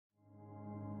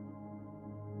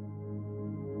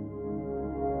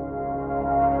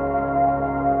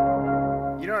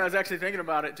I was actually thinking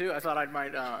about it too. I thought I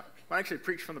might actually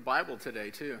preach from the Bible today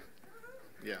too.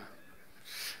 Yeah.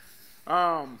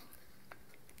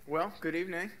 Well, good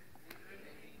evening.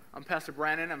 I'm Pastor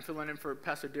Brandon. I'm filling in for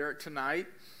Pastor Derek tonight.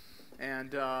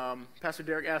 And Pastor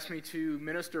Derek asked me to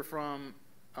minister from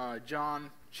John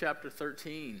chapter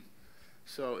 13.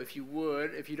 So if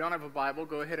you don't have a Bible,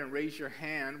 go ahead and raise your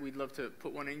hand. We'd love to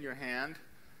put one in your hand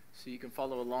so you can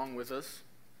follow along with us.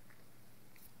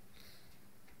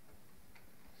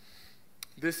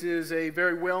 This is a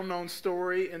very well-known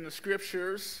story in the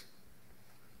Scriptures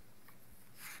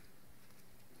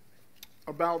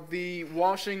about the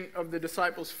washing of the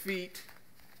disciples' feet.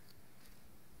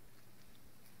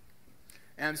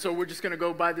 And so we're just going to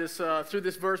go by this through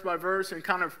this verse by verse and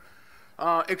kind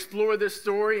of explore this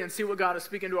story and see what God is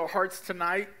speaking to our hearts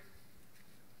tonight.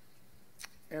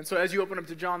 And so as you open up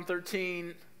to John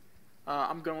 13,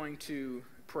 I'm going to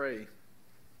pray.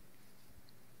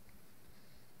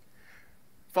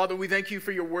 Father, we thank you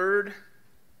for your word.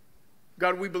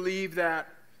 God, we believe that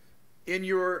in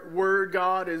your word,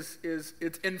 God,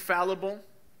 it's infallible.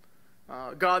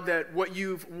 God, that what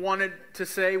you've wanted to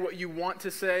say, what you want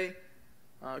to say,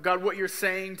 God, what you're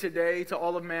saying today to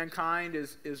all of mankind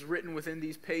is written within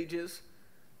these pages.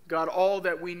 God, all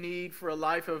that we need for a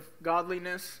life of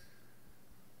godliness.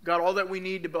 God, all that we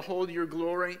need to behold your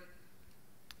glory.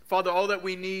 Father, all that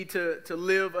we need to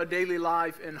live a daily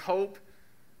life in hope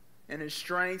and in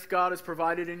strength, God, is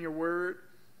provided in your word.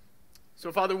 So,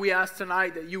 Father, we ask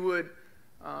tonight that you would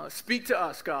speak to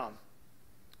us, God.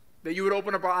 That you would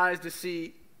open up our eyes to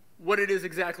see what it is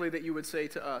exactly that you would say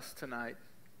to us tonight.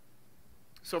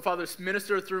 So, Father,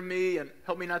 minister through me and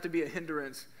help me not to be a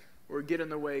hindrance or get in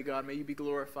the way, God. May you be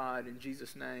glorified in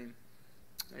Jesus' name.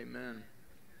 Amen.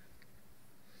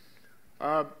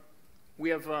 We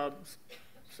have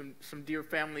some dear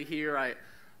family here.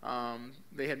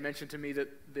 They had mentioned to me that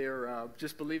they're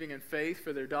just believing in faith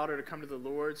for their daughter to come to the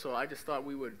Lord, so I just thought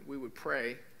we would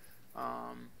pray.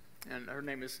 And her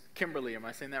name is Kimberly. Am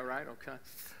I saying that right?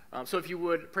 Okay. So if you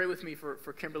would pray with me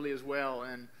for Kimberly as well.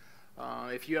 And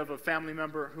if you have a family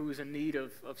member who is in need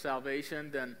of salvation,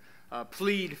 then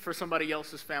plead for somebody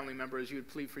else's family member as you would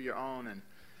plead for your own.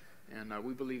 And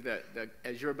we believe that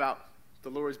as you're about the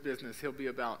Lord's business, he'll be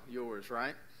about yours,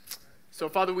 right? So,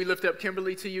 Father, we lift up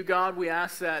Kimberly to you, God. We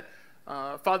ask that,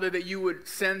 Father, that you would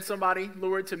send somebody,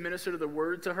 Lord, to minister the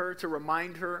word to her, to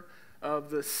remind her of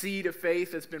the seed of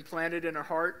faith that's been planted in her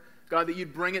heart. God, that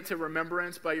you'd bring it to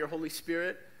remembrance by your Holy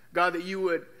Spirit. God, that you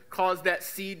would cause that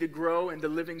seed to grow into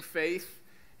living faith.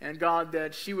 And, God,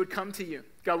 that she would come to you.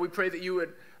 God, we pray that you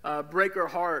would break her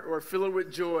heart or fill her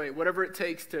with joy, whatever it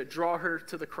takes to draw her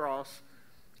to the cross.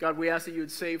 God, we ask that you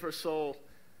would save her soul.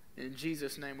 In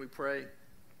Jesus' name we pray.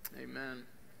 Amen.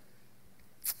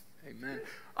 Amen.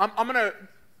 I'm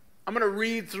gonna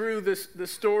read through this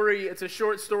story. It's a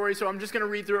short story, so I'm just gonna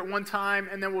read through it one time,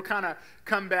 and then we'll kind of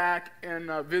come back and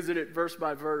visit it verse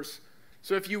by verse.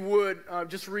 So if you would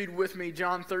just read with me,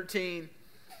 John 13.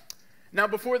 Now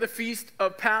before the feast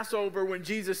of Passover, when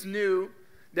Jesus knew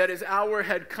that his hour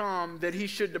had come, that he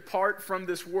should depart from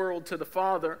this world to the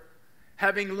Father,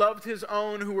 having loved his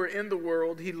own who were in the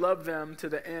world, he loved them to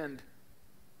the end.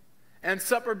 And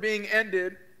supper being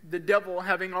ended, the devil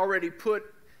having already put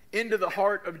into the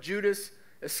heart of Judas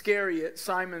Iscariot,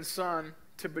 Simon's son,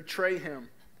 to betray him.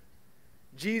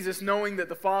 Jesus, knowing that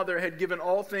the Father had given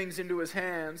all things into his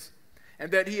hands, and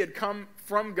that he had come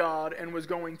from God and was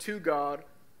going to God,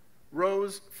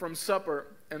 rose from supper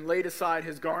and laid aside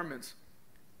his garments,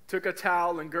 took a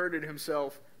towel and girded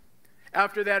himself.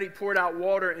 After that he poured out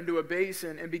water into a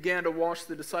basin and began to wash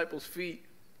the disciples' feet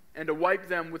and to wipe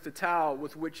them with the towel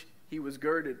with which he was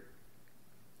girded.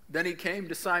 Then he came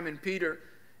to Simon Peter,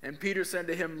 and Peter said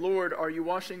to him, Lord, are you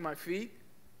washing my feet?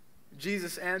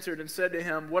 Jesus answered and said to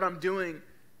him, what I'm doing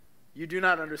you do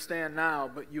not understand now,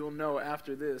 but you will know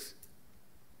after this.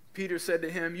 Peter said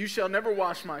to him, you shall never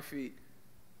wash my feet.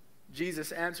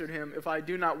 Jesus answered him, if I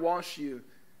do not wash you,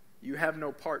 you have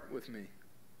no part with me.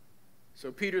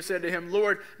 So Peter said to him,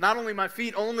 Lord, not only my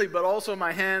feet only, but also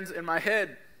my hands and my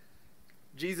head.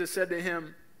 Jesus said to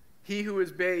him, he who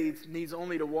is bathed needs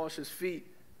only to wash his feet,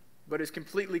 but is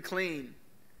completely clean.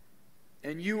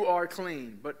 And you are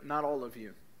clean, but not all of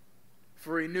you.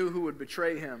 For he knew who would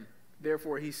betray him.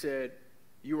 Therefore he said,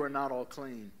 you are not all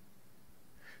clean.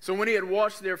 So when he had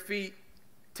washed their feet,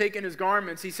 taken his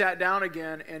garments, he sat down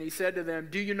again, and he said to them,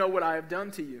 do you know what I have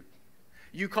done to you?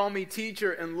 You call me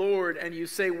teacher and Lord, and you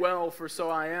say, well, for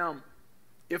so I am.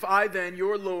 If I then,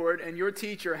 your Lord and your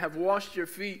teacher, have washed your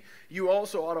feet, you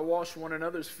also ought to wash one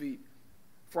another's feet.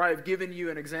 For I have given you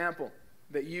an example,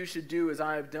 that you should do as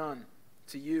I have done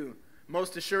to you.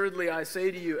 Most assuredly, I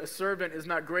say to you, a servant is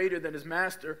not greater than his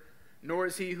master, nor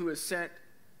is he who is sent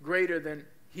greater than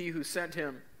he who sent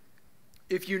him.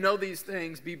 If you know these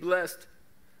things, be blessed.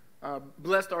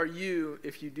 Blessed are you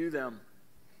if you do them.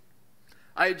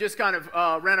 I just kind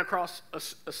of ran across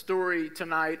a story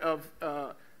tonight of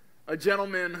a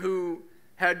gentleman who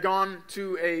had gone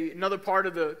to another part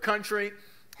of the country,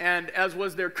 and as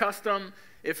was their custom,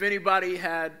 if anybody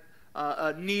had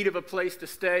a need of a place to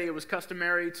stay, it was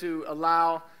customary to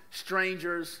allow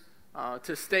strangers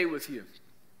to stay with you,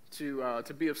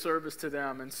 to be of service to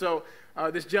them. And so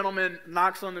this gentleman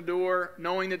knocks on the door,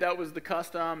 knowing that that was the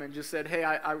custom, and just said, hey,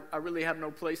 I really have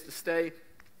no place to stay.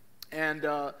 And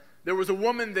there was a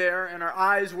woman there, and her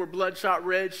eyes were bloodshot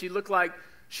red. She looked like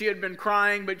she had been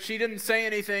crying, but she didn't say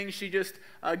anything. She just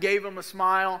gave him a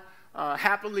smile,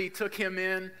 happily took him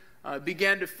in,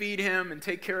 began to feed him and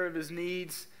take care of his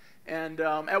needs. And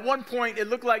at one point, it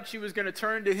looked like she was going to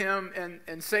turn to him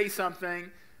and say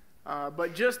something.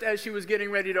 But just as she was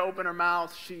getting ready to open her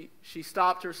mouth, she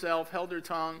stopped herself, held her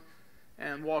tongue,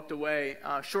 and walked away.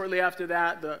 Shortly after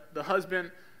that, the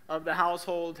husband of the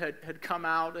household had come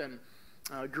out and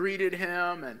greeted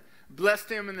him and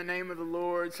blessed him in the name of the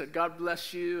Lord, said, God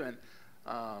bless you,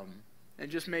 and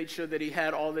just made sure that he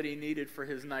had all that he needed for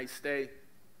his night's stay.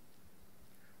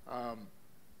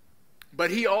 But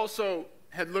he also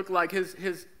had looked like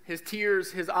his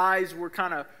tears, his eyes were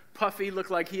kind of puffy,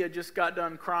 looked like he had just got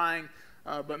done crying,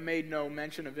 but made no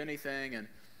mention of anything,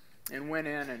 and went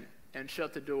in and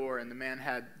shut the door, and the man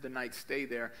had the night stay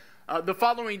there. The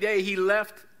following day, he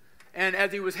left, and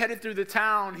as he was headed through the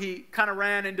town, he kind of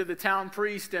ran into the town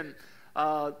priest, and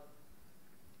the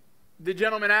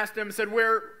gentleman asked him, said,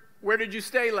 where did you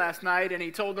stay last night? And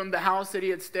he told him the house that he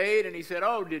had stayed, and he said,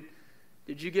 oh,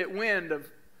 did you get wind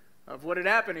of what had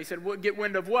happened? He said, get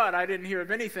wind of what? I didn't hear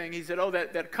of anything. He said, oh,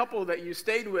 that couple that you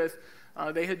stayed with,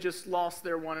 they had just lost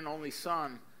their one and only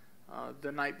son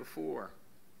the night before.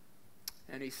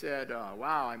 And he said,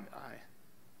 wow,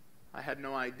 I had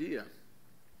no idea.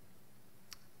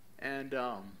 And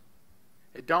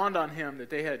it dawned on him that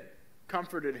they had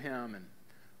comforted him and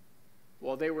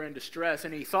while they were in distress.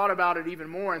 And he thought about it even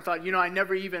more and thought, I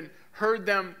never even heard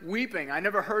them weeping. I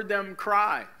never heard them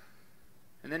cry.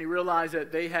 And then he realized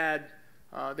that they had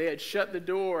shut the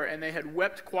door and they had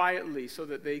wept quietly so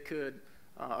that they could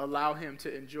allow him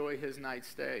to enjoy his night's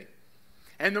stay.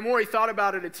 And the more he thought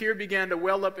about it, a tear began to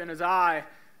well up in his eye.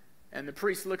 And the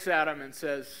priest looks at him and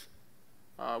says,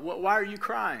 why are you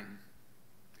crying?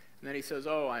 And then he says,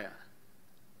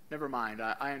 never mind,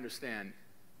 I understand.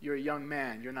 You're a young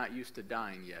man. You're not used to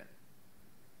dying yet.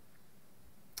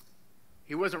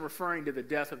 He wasn't referring to the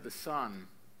death of the son.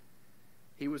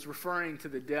 He was referring to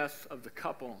the death of the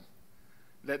couple,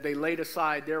 that they laid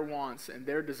aside their wants and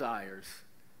their desires,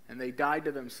 and they died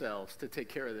to themselves to take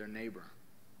care of their neighbor.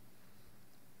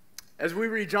 As we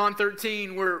read John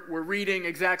 13, we're reading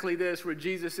exactly this, where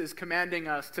Jesus is commanding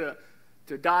us to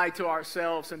die to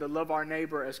ourselves and to love our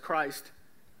neighbor as Christ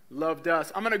loved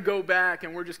us. I'm going to go back,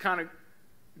 and we're just kind of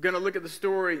going to look at the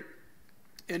story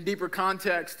in deeper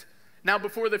context. Now,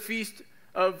 before the feast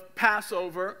of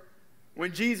Passover,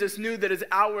 when Jesus knew that his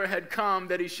hour had come,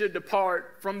 that he should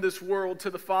depart from this world to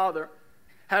the Father,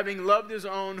 having loved his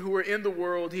own who were in the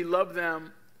world, he loved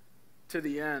them to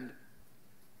the end.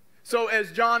 So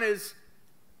as John is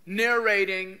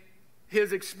narrating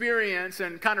his experience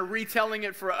and kind of retelling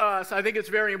it for us, I think it's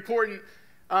very important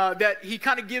that he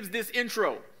kind of gives this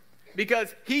intro,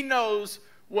 because he knows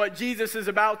what Jesus is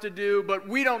about to do, but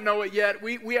we don't know it yet.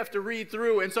 We have to read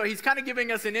through. And so he's kind of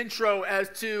giving us an intro as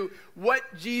to what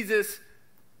Jesus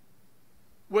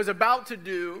was about to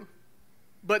do,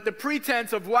 but the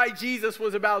pretense of why Jesus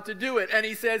was about to do it. And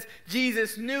he says,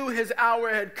 Jesus knew his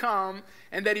hour had come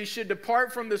and that he should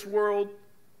depart from this world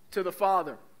to the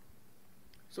Father.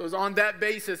 So it's on that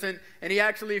basis. And he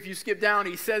actually, if you skip down,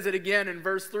 he says it again in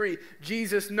verse 3.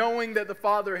 Jesus, knowing that the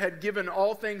Father had given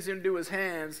all things into his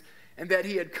hands, and that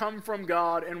he had come from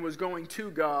God and was going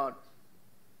to God.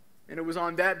 And it was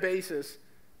on that basis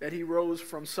that he rose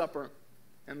from supper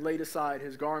and laid aside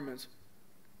his garments.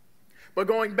 But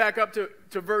going back up to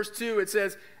verse 2, it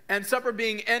says, and supper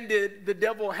being ended, the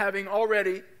devil having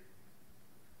already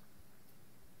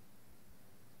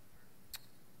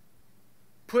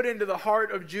put into the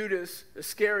heart of Judas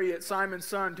Iscariot, Simon's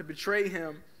son, to betray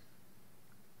him.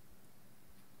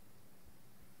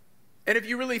 And if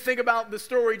you really think about the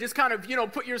story, just kind of,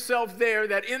 put yourself there,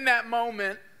 that in that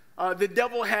moment, the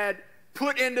devil had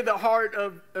put into the heart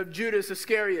of Judas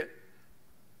Iscariot.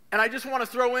 And I just want to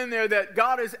throw in there that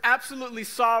God is absolutely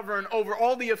sovereign over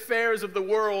all the affairs of the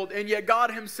world, and yet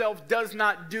God himself does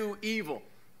not do evil.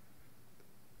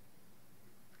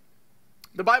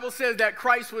 The Bible says that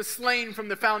Christ was slain from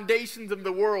the foundations of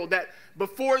the world, that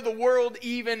before the world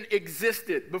even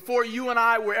existed, before you and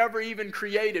I were ever even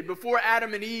created, before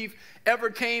Adam and Eve ever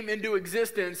came into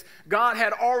existence, God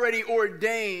had already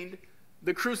ordained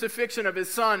the crucifixion of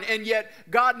his son, and yet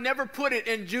God never put it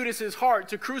in Judas's heart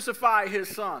to crucify his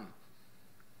son.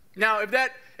 Now, if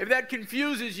that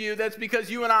confuses you, that's because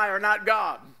you and I are not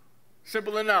God.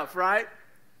 Simple enough, right?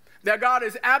 That God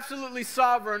is absolutely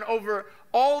sovereign over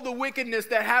all the wickedness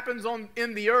that happens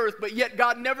in the earth, but yet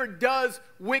God never does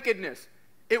wickedness.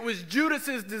 It was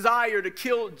Judas's desire to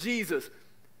kill Jesus,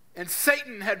 and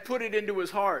Satan had put it into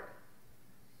his heart.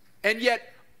 And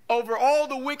yet, over all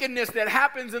the wickedness that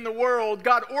happens in the world,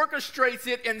 God orchestrates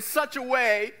it in such a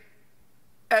way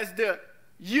as to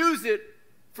use it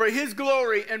for his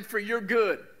glory and for your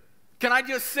good. Can I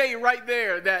just say right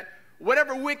there that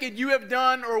whatever wicked you have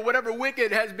done or whatever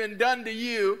wicked has been done to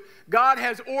you, God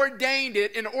has ordained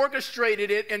it and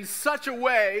orchestrated it in such a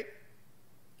way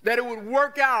that it would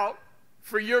work out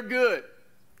for your good,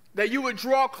 that you would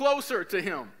draw closer to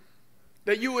him,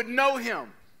 that you would know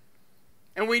him.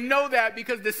 And we know that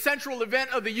because the central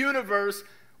event of the universe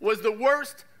was the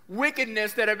worst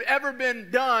wickedness that have ever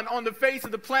been done on the face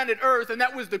of the planet Earth, and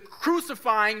that was the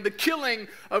crucifying, the killing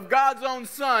of God's own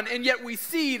son. And yet we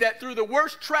see that through the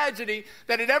worst tragedy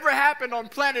that had ever happened on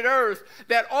planet Earth,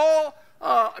 that all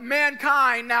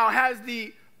mankind now has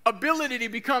the ability to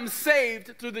become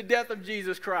saved through the death of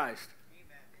Jesus Christ.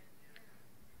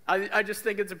 I just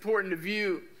think it's important to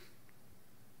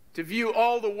view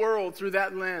all the world through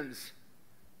that lens.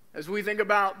 As we think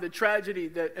about the tragedy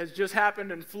that has just happened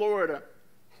in Florida,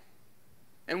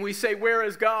 and we say, where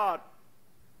is God?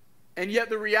 And yet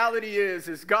the reality is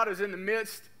God is in the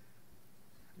midst.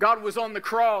 God was on the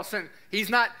cross, and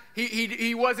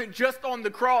he wasn't just on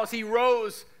the cross. He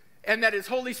rose, and that his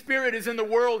Holy Spirit is in the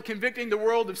world, convicting the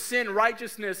world of sin,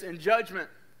 righteousness, and judgment.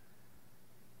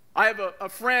 I have a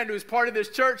friend who's part of this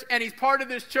church, and he's part of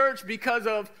this church because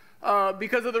of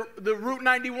the Route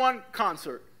 91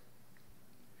 concert.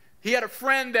 He had a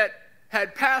friend that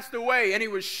had passed away, and he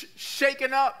was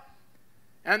shaken up.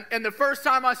 And the first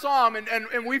time I saw him,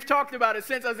 and we've talked about it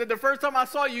since, I said, the first time I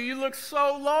saw you, you looked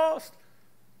so lost.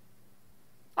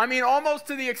 I mean, almost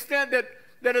to the extent that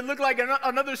it looked like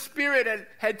another spirit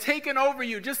had taken over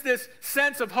you, just this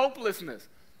sense of hopelessness.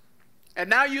 And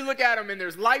now you look at him, and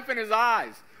there's life in his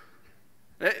eyes.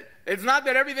 It's not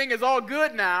that everything is all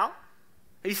good now.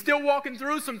 He's still walking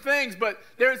through some things, but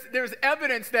there's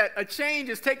evidence that a change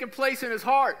has taken place in his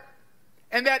heart.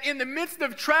 And that in the midst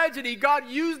of tragedy, God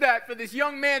used that for this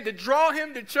young man to draw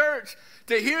him to church,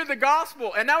 to hear the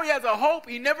gospel. And now he has a hope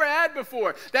he never had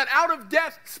before, that out of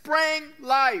death sprang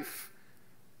life.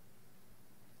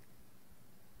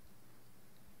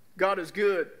 God is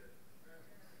good.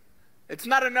 It's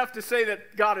not enough to say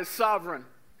that God is sovereign.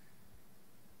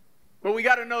 But we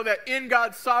got to know that in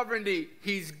God's sovereignty,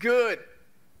 he's good.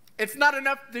 It's not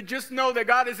enough to just know that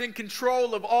God is in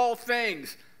control of all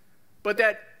things, but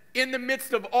that in the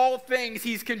midst of all things,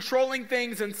 he's controlling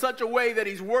things in such a way that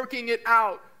he's working it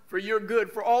out for your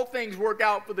good. For all things work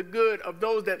out for the good of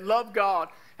those that love God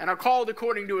and are called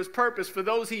according to his purpose. For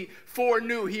those he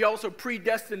foreknew, he also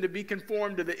predestined to be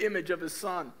conformed to the image of his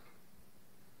Son.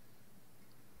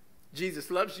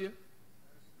 Jesus loves you.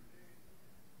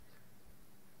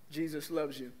 Jesus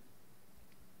loves you.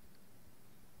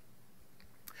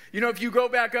 You know, if you go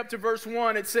back up to verse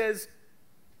 1, it says,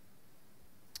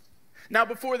 now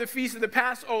before the feast of the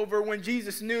Passover, when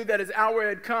Jesus knew that his hour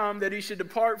had come, that he should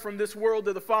depart from this world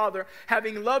to the Father,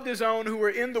 having loved his own who were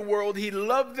in the world, he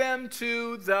loved them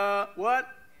to the what?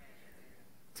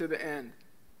 To the end.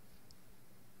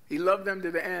 He loved them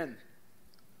to the end.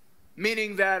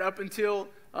 Meaning that up until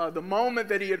the moment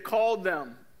that he had called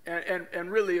them, and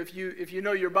really if you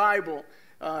know your Bible,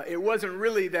 it wasn't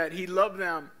really that he loved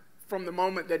them from the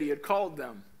moment that he had called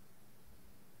them.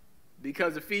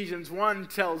 Because Ephesians 1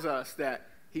 tells us that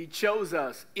he chose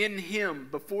us in him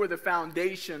before the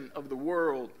foundation of the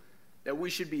world, that we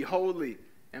should be holy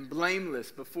and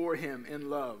blameless before him in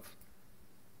love.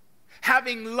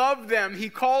 Having loved them, he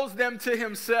calls them to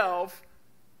himself,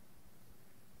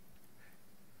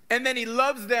 and then he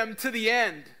loves them to the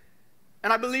end.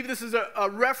 And I believe this is a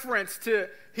reference to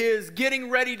his getting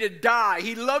ready to die.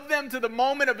 He loved them to the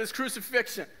moment of his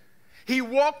crucifixion. He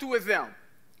walked with them.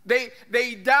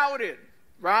 They doubted,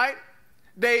 right?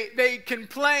 They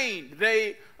complained.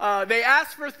 They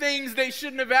asked for things they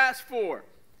shouldn't have asked for.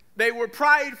 They were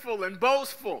prideful and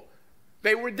boastful.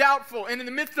 They were doubtful. And in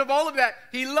the midst of all of that,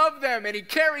 he loved them and he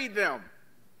carried them.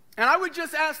 And I would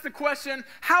just ask the question,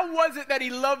 how was it that he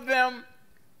loved them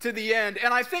to the end?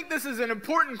 And I think this is an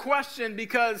important question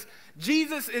because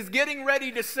Jesus is getting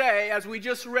ready to say, as we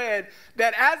just read,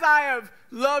 that as I have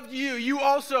loved you, you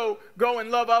also go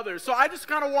and love others. So I just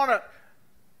kind of want to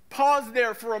pause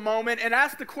there for a moment and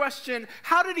ask the question,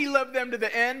 how did he love them to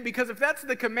the end? Because if that's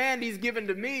the command he's given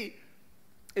to me,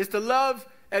 is to love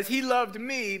as he loved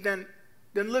me, then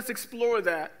let's explore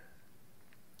that.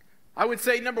 I would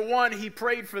say, number one, he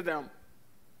prayed for them.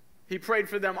 He prayed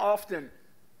for them often.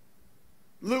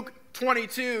 Luke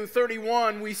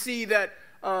 22:31, we see that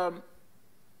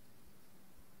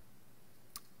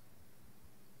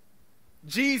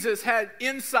Jesus had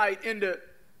insight into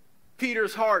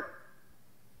Peter's heart.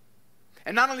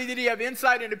 And not only did he have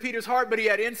insight into Peter's heart, but he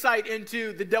had insight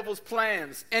into the devil's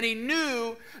plans. And he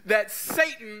knew that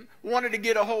Satan wanted to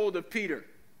get a hold of Peter.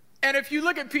 And if you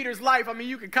look at Peter's life, I mean,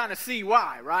 you can kind of see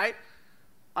why, right?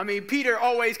 I mean, Peter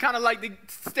always kind of liked to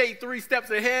stay 3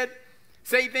 steps ahead,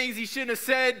 say things he shouldn't have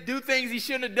said, do things he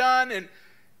shouldn't have done.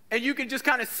 And you can just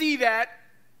kind of see that,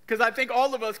 because I think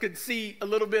all of us could see a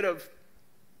little bit of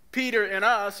Peter in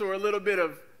us, or a little bit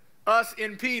of us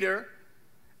in Peter.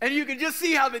 And you can just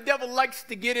see how the devil likes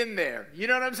to get in there. You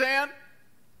know what I'm saying?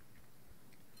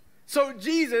 So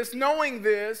Jesus, knowing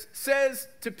this, says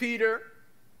to Peter,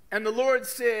 and the Lord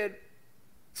said,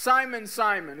 Simon,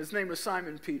 Simon, his name was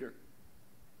Simon Peter.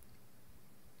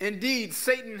 Indeed,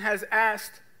 Satan has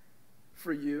asked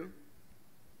for you,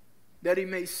 that he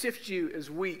may sift you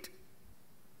as wheat.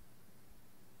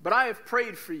 But I have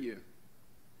prayed for you,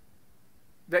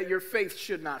 that your faith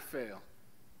should not fail.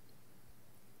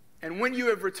 And when you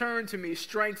have returned to me,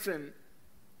 strengthen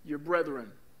your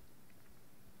brethren.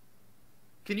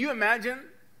 Can you imagine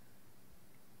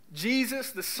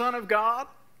Jesus, the Son of God,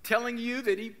 telling you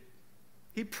that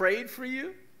he prayed for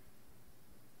you?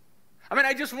 I mean,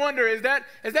 I just wonder, is that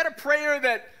a prayer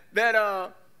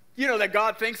that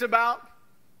God thinks about?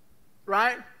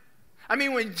 Right? I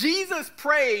mean, when Jesus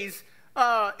prays,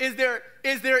 is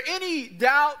there any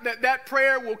doubt that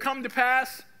prayer will come to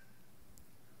pass?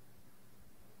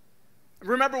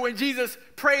 Remember when Jesus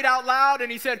prayed out loud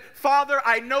and he said, Father,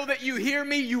 I know that you hear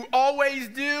me, you always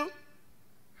do.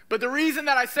 But the reason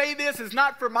that I say this is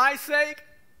not for my sake,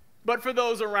 but for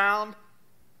those around.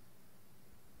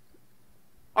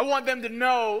 I want them to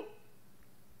know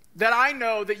that I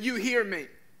know that you hear me.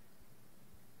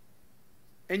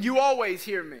 And you always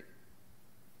hear me.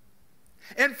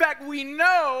 In fact, we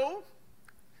know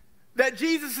that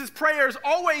Jesus' prayers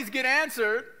always get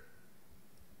answered.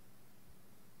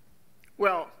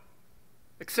 Well,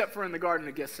 except for in the Garden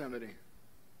of Gethsemane.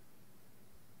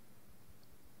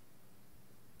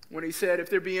 When he said, if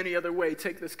there be any other way,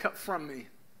 take this cup from me.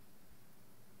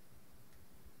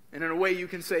 And in a way you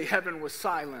can say heaven was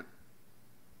silent.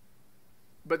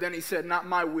 But then he said, not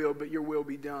my will, but your will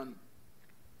be done.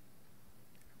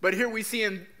 But here we see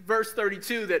in verse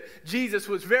 32 that Jesus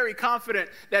was very confident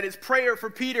that his prayer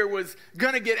for Peter was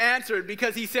going to get answered,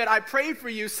 because he said, I prayed for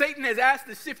you. Satan has asked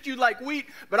to sift you like wheat,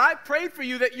 but I prayed for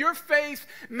you that your faith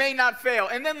may not fail.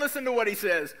 And then listen to what he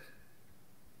says.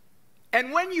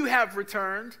 And when you have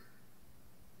returned,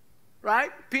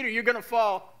 right? Peter, you're going to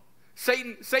fall.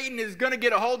 Satan is going to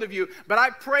get a hold of you, but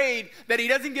I prayed that he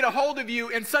doesn't get a hold of you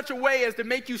in such a way as to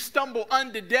make you stumble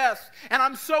unto death. And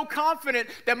I'm so confident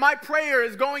that my prayer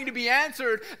is going to be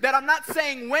answered that I'm not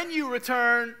saying when you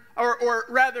return, or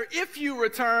rather if you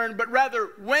return, but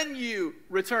rather when you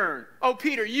return. Oh,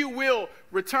 Peter, you will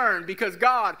return because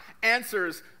God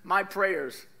answers my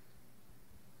prayers.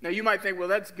 Now you might think, well,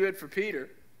 that's good for Peter.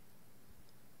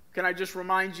 Can I just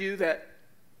remind you that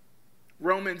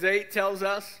Romans 8 tells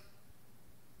us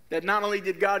that not only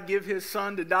did God give his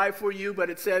son to die for you, but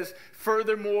it says,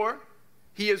 furthermore,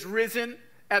 he is risen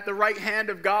at the right hand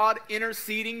of God,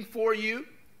 interceding for you.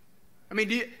 I mean,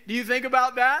 do you think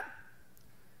about that?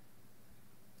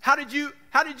 How did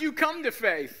you come to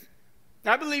faith?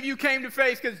 I believe you came to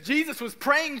faith because Jesus was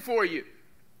praying for you.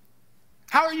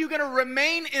 How are you going to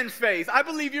remain in faith? I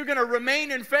believe you're going to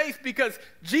remain in faith because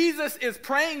Jesus is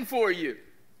praying for you.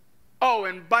 Oh,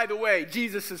 and by the way,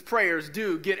 Jesus' prayers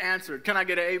do get answered. Can I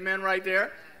get an amen right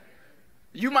there?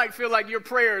 You might feel like your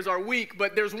prayers are weak,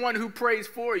 but there's one who prays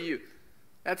for you.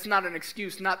 That's not an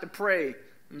excuse not to pray.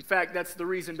 In fact, that's the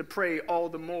reason to pray all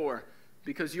the more,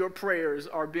 because your prayers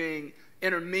are being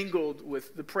intermingled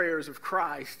with the prayers of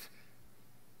Christ.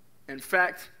 In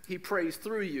fact, he prays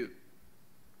through you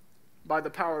by the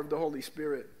power of the Holy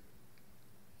Spirit.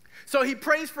 So he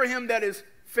prays for him that his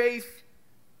faith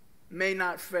may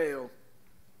not fail.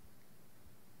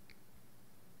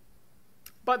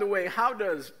 By the way, how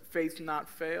does faith not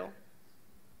fail?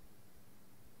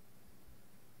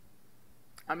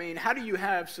 I mean, how do you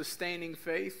have sustaining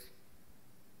faith?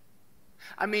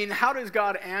 I mean, how does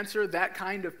God answer that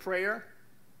kind of prayer?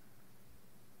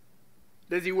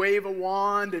 Does he wave a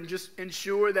wand and just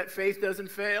ensure that faith doesn't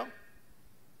fail?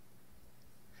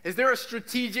 Is there a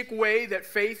strategic way that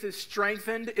faith is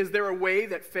strengthened? Is there a way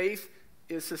that faith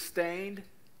is sustained?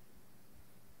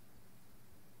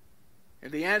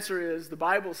 And the answer is, the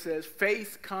Bible says,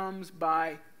 faith comes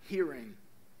by hearing,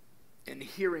 and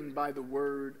hearing by the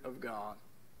word of God.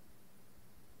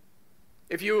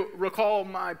 If you recall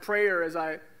my prayer as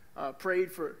I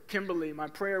prayed for Kimberly, my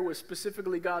prayer was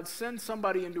specifically, God, send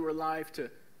somebody into her life to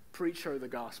preach her the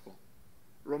gospel.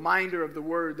 Reminder of the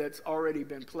word that's already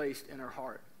been placed in her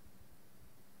heart.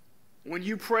 When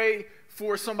you pray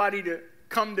for somebody to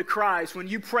come to Christ, when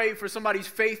you pray for somebody's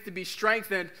faith to be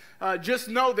strengthened, just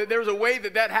know that there's a way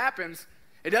that that happens.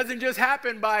 It doesn't just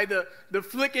happen by the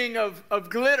flicking of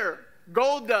glitter,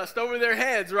 gold dust over their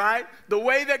heads, right? The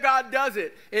way that God does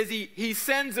it is he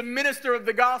sends a minister of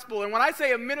the gospel. And when I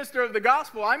say a minister of the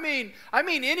gospel, I mean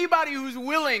anybody who's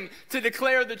willing to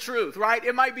declare the truth, right?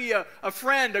 It might be a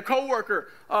friend, a coworker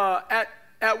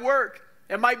at work.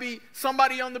 It might be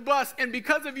somebody on the bus. And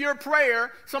because of your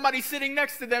prayer, somebody sitting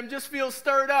next to them just feels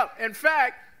stirred up. In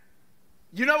fact,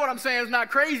 you know what I'm saying is not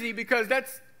crazy, because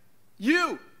that's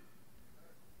you,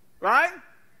 right?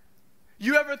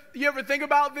 You ever think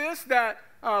about this, that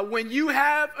when you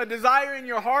have a desire in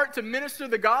your heart to minister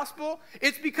the gospel,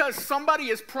 it's because somebody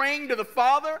is praying to the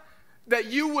Father that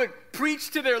you would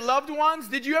preach to their loved ones?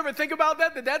 Did you ever think about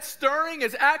that? That stirring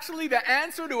is actually the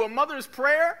answer to a mother's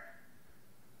prayer?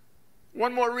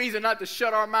 One more reason not to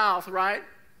shut our mouth, right?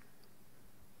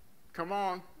 Come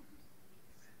on.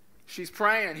 She's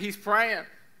praying. He's praying.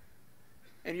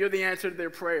 And you're the answer to their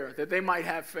prayer, that they might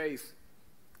have faith.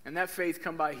 And that faith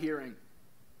come by hearing.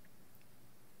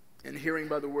 And hearing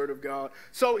by the word of God.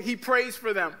 So he prays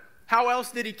for them. How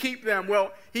else did he keep them?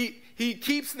 Well, he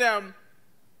keeps them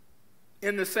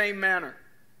in the same manner.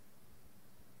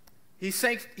 He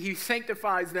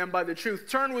sanctifies them by the truth.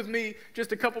 Turn with me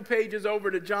just a couple pages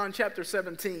over to John chapter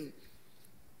 17.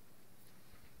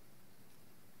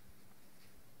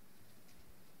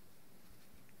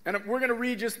 And we're going to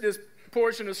read just this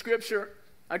portion of Scripture.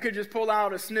 I could just pull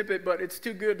out a snippet, but it's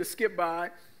too good to skip by.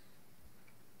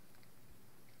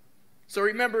 So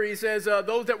remember, he says,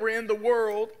 those that were in the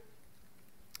world,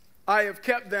 I have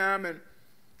kept them. And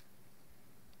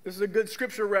this is a good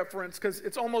Scripture reference because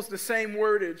it's almost the same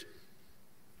wordage.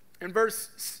 In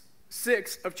verse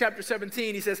 6 of chapter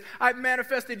 17, he says, I've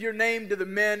manifested your name to the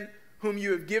men whom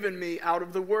you have given me out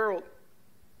of the world.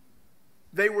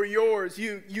 They were yours.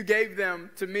 You gave them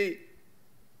to me.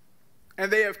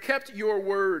 And they have kept your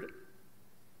word.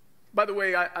 By the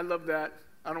way, I love that.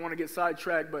 I don't want to get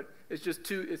sidetracked, but it's just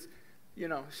too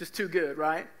good,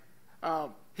 right?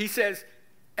 He says,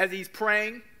 as he's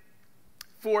praying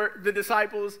for the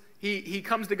disciples, he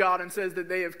comes to God and says that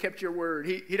they have kept your word.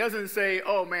 He doesn't say,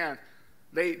 oh man,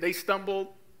 they stumbled.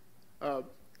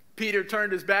 Peter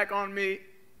turned his back on me,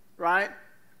 right?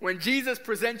 When Jesus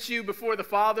presents you before the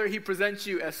Father, he presents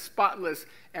you as spotless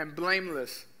and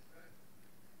blameless.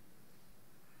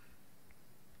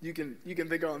 You can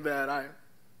think on that.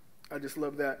 I just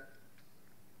love that.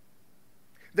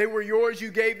 They were yours,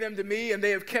 you gave them to me, and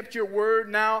they have kept your word.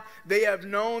 Now they have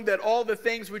known that all the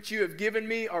things which you have given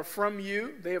me are from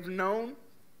you. They have known.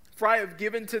 For I have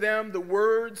given to them the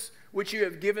words which you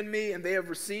have given me, and they have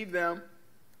received them,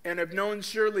 and have known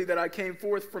surely that I came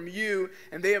forth from you,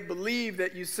 and they have believed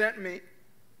that you sent me.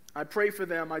 I pray for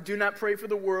them. I do not pray for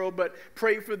the world, but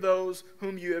pray for those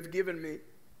whom you have given me,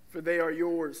 for they are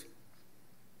yours.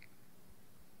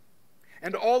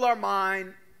 And all are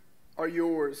mine are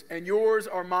yours, and yours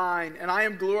are mine, and I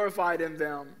am glorified in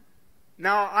them.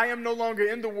 Now I am no longer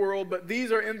in the world, but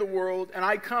these are in the world, and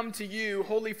I come to you,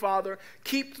 Holy Father,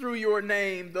 keep through your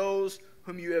name those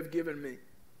whom you have given me,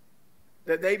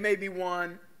 that they may be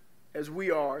one as we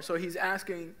are. So he's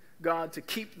asking God to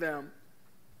keep them.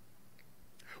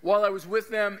 While I was with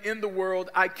them in the world,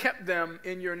 I kept them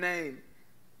in your name.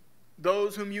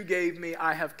 Those whom you gave me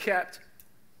I have kept,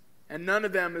 and none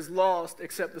of them is lost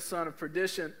except the son of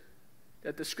perdition,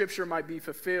 that the scripture might be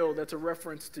fulfilled. That's a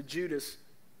reference to Judas.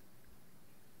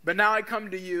 But now I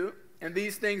come to you, and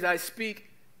these things I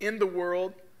speak in the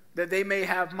world, that they may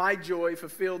have my joy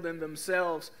fulfilled in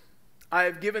themselves. I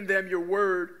have given them your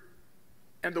word,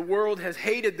 and the world has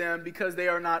hated them because they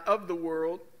are not of the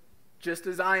world, just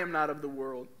as I am not of the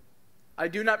world. I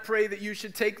do not pray that you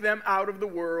should take them out of the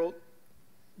world,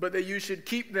 but that you should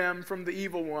keep them from the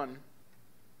evil one.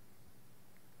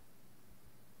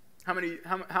 How many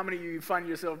of you find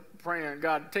yourself praying,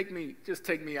 God, just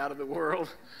take me out of the world?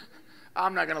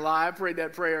 I'm not going to lie, I prayed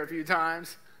that prayer a few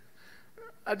times.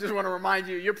 I just want to remind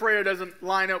you, your prayer doesn't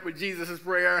line up with Jesus'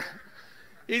 prayer.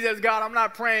 He says, God, I'm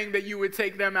not praying that you would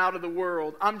take them out of the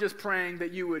world. I'm just praying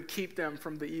that you would keep them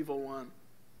from the evil one.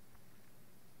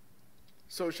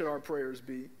 So should our prayers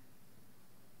be.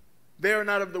 They are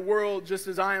not of the world, just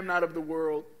as I am not of the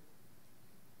world.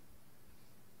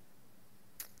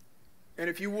 And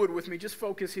if you would with me, just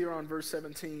focus here on verse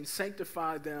 17.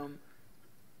 Sanctify them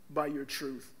by your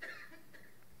truth.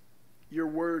 Your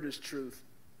word is truth.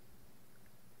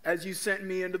 As you sent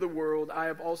me into the world, I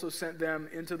have also sent them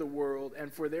into the world,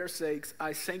 and for their sakes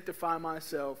I sanctify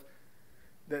myself,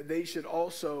 that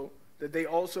they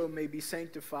also may be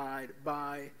sanctified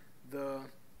by the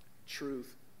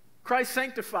truth. Christ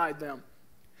sanctified them.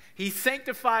 He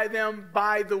sanctified them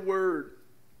by the word.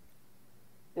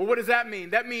 Well, what does that mean?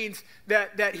 That means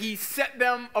that he set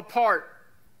them apart,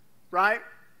 right?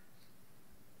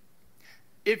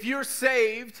 If you're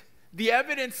saved, the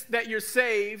evidence that you're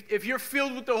saved, if you're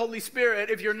filled with the Holy Spirit,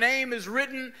 if your name is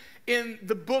written in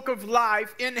the book of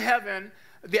life in heaven,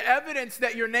 the evidence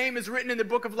that your name is written in the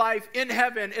book of life in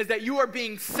heaven is that you are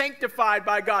being sanctified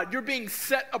by God. You're being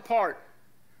set apart.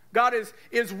 God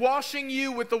is washing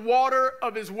you with the water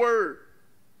of his word,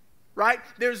 right?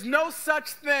 There's no such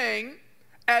thing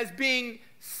as being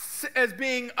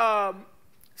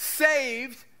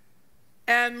saved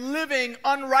and living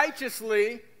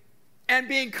unrighteously and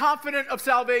being confident of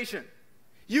salvation.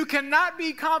 You cannot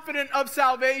be confident of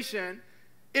salvation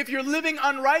if you're living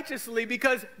unrighteously,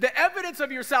 because the evidence of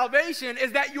your salvation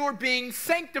is that you're being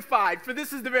sanctified. For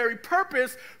this is the very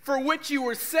purpose for which you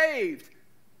were saved.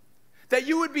 That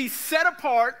you would be set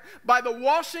apart by the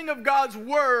washing of God's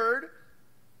word,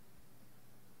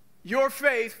 your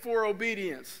faith for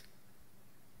obedience.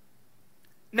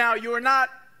 Now, you're not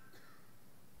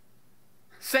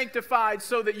sanctified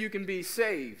so that you can be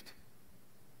saved.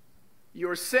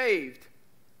 You're saved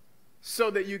so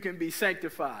that you can be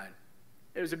sanctified.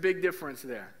 There's a big difference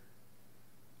there.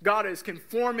 God is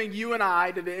conforming you and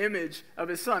I to the image of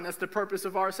his Son. That's the purpose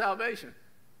of our salvation.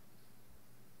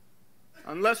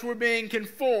 Unless we're being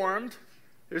conformed,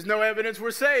 there's no evidence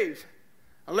we're saved.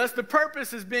 Unless the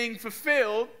purpose is being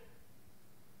fulfilled,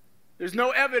 there's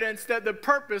no evidence that the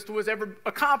purpose was ever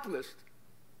accomplished.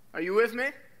 Are you with me?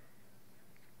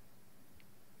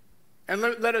 And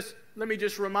let me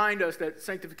just remind us that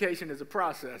sanctification is a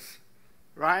process,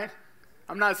 right?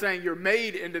 I'm not saying you're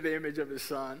made into the image of his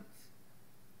Son,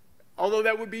 although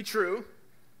that would be true.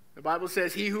 The Bible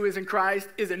says he who is in Christ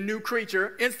is a new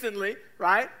creature instantly,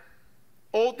 right?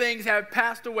 Old things have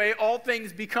passed away, all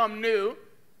things become new.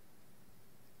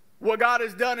 What God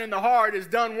has done in the heart is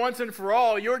done once and for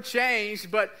all. You're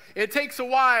changed, but it takes a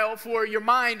while for your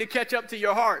mind to catch up to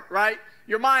your heart, right?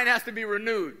 Your mind has to be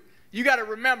renewed. You got to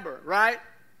remember, right?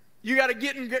 You got to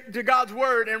get into God's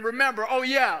word and remember, oh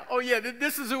yeah,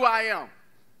 this is who I am.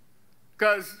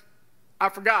 Because I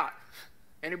forgot.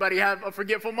 Anybody have a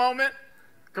forgetful moment?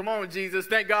 Come on, Jesus.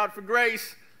 Thank God for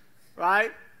grace,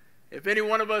 right? If any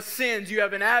one of us sins, you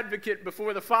have an advocate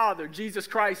before the Father, Jesus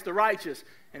Christ the righteous.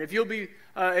 And if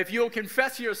you'll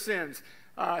confess your sins,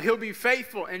 he'll be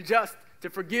faithful and just to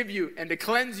forgive you and to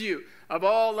cleanse you of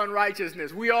all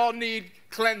unrighteousness. We all need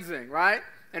cleansing, right?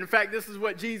 And in fact, this is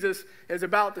what Jesus is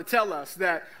about to tell us,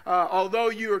 that although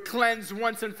you are cleansed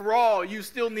once and for all, you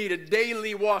still need a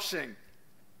daily washing.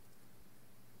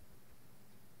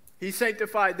 He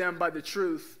sanctified them by the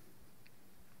truth.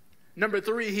 Number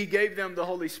 3, he gave them the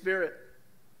Holy Spirit.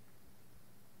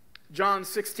 John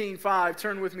 16:5.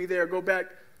 Turn with me there. Go back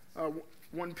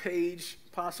one page,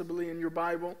 possibly, in your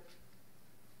Bible.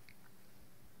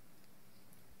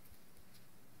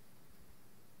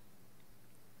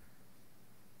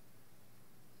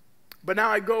 But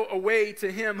now I go away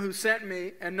to him who sent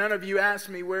me, and none of you ask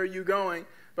me, where are you going?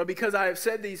 But because I have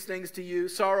said these things to you,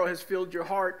 sorrow has filled your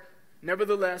heart.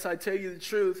 Nevertheless, I tell you the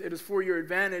truth, it is for your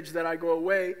advantage that I go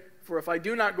away. For if I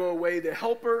do not go away, the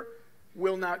Helper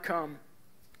will not come.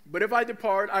 But if I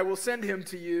depart, I will send him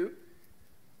to you.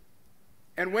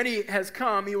 And when he has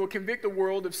come, he will convict the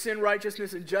world of sin,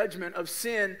 righteousness, and judgment. Of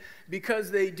sin,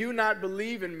 because they do not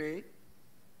believe in me.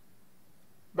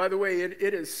 By the way,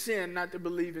 it is sin not to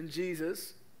believe in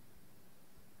Jesus.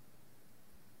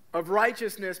 Of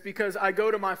righteousness, because I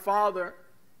go to my Father,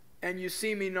 and you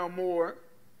see me no more.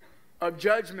 Of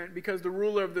judgment, because the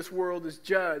ruler of this world is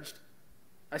judged.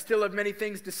 I still have many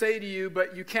things to say to you,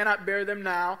 but you cannot bear them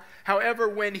now. However,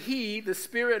 when he, the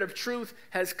Spirit of truth,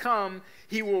 has come,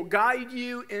 he will guide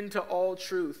you into all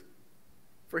truth.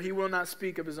 For he will not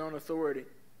speak of his own authority.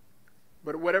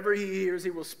 But whatever he hears, he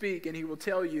will speak, and he will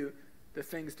tell you the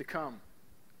things to come.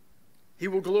 He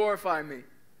will glorify me.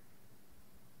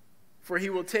 for he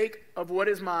will take of what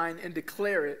is mine and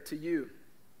declare it to you.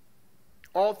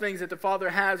 All things that the Father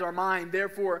has are mine.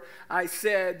 Therefore, I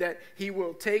said that he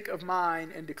will take of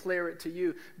mine and declare it to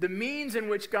you. The means in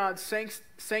which God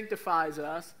sanctifies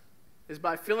us is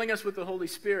by filling us with the Holy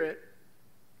Spirit.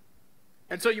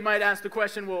 And so you might ask the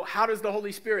question, well, how does the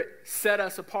Holy Spirit set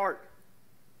us apart?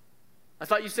 I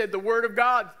thought you said the Word of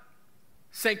God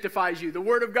sanctifies you. The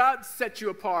Word of God sets you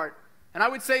apart. And I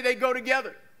would say they go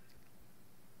together,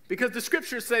 because the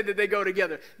Scriptures say that they go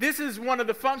together. This is one of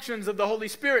the functions of the Holy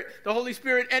Spirit. The Holy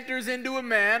Spirit enters into a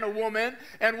man, a woman,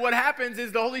 and what happens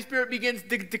is the Holy Spirit begins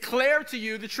to declare to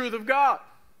you the truth of God.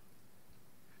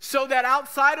 So that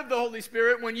outside of the Holy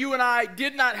Spirit, when you and I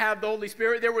did not have the Holy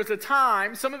Spirit, there was a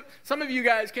time, some of you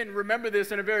guys can remember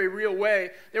this in a very real way.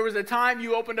 There was a time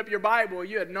you opened up your Bible,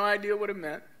 you had no idea what it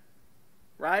meant,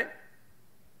 right?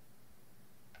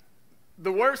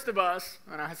 The worst of us,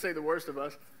 and I say the worst of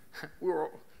us, we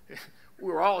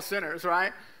were all sinners,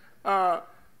 right?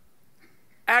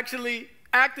 Actually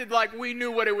acted like we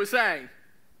knew what it was saying.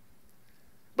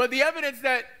 But the evidence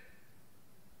that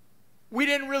we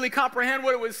didn't really comprehend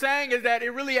what it was saying is that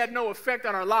it really had no effect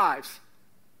on our lives.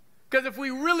 Because if we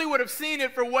really would have seen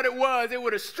it for what it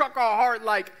would have struck our heart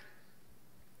like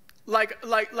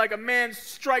a man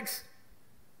strikes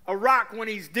a rock when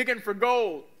he's digging for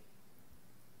gold.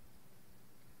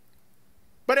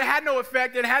 But it had no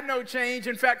effect. It had no change.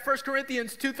 In fact, 1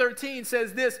 Corinthians 2:13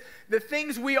 says this, the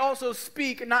things we also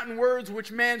speak, not in words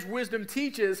which man's wisdom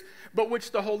teaches, but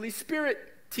which the Holy Spirit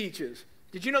teaches.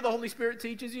 Did you know the Holy Spirit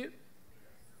teaches you?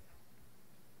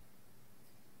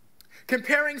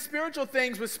 Comparing spiritual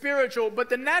things with spiritual, but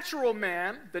the natural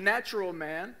man, that's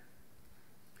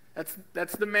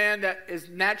the man that is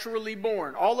naturally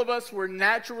born. All of us were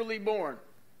naturally born,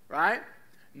 right?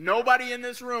 Nobody in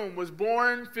this room was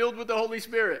born filled with the Holy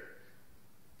Spirit.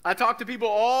 I talk to people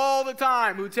all the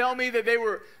time who tell me that they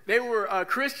were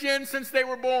Christians since they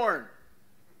were born.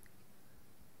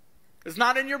 It's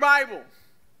not in your Bible.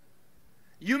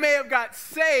 You may have got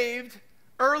saved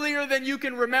earlier than you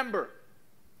can remember.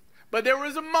 But there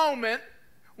was a moment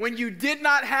when you did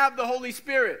not have the Holy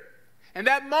Spirit. And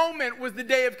that moment was the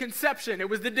day of conception. It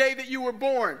was the day that you were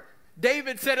born.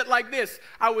 David said it like this,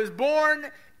 I was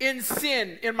born in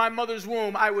sin in my mother's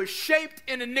womb. I was shaped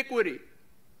in iniquity.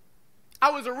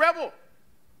 I was a rebel.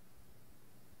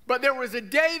 But there was a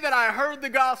day that I heard the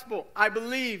gospel. I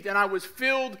believed and I was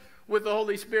filled with the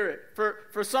Holy Spirit.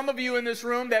 For some of you in this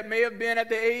room, that may have been at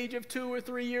the age of 2 or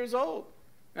 3 years old.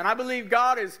 And I believe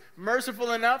God is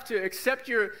merciful enough to accept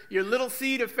your little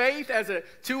seed of faith as a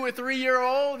 2 or 3 year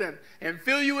old and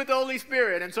fill you with the Holy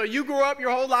Spirit. And so you grew up your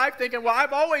whole life thinking, well,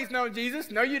 I've always known Jesus.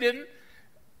 No, you didn't.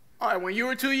 All right, when you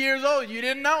were 2 years old, you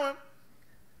didn't know him,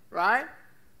 right?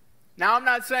 Now, I'm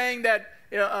not saying that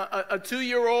a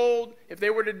 2-year-old, if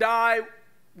they were to die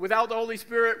without the Holy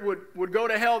Spirit, would go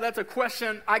to hell. That's a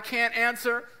question I can't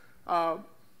answer.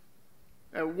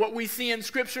 What we see in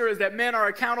Scripture is that men are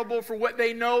accountable for what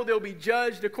they know. They'll be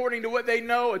judged according to what they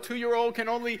know. A 2-year-old can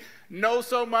only know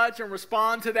so much and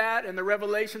respond to that and the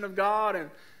revelation of God.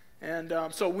 And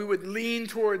so we would lean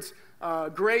towards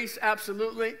grace,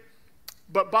 absolutely.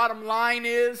 But bottom line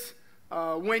is,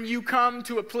 when you come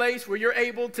to a place where you're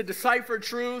able to decipher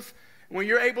truth, when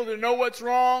you're able to know what's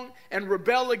wrong and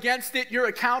rebel against it, you're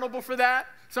accountable for that.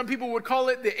 Some people would call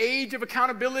it the age of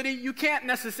accountability. You can't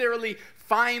necessarily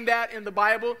find that in the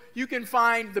Bible. You can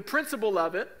find the principle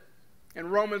of it in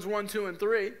Romans 1, 2, and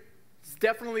 3. It's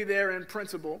definitely there in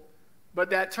principle. But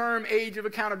that term age of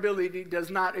accountability does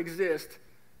not exist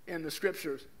in the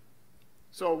Scriptures.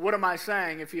 So what am I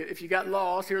saying? If you got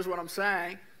lost, here's what I'm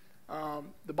saying.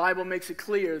 The Bible makes it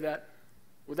clear that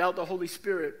without the Holy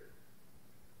Spirit,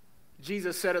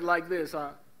 Jesus said it like this.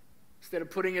 Instead of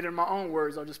putting it in my own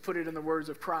words, I'll just put it in the words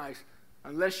of Christ.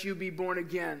 Unless you be born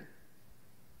again,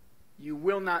 you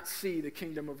will not see the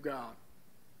kingdom of God.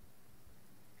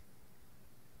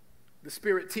 The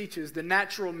Spirit teaches. The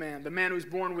natural man, the man who's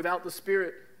born without the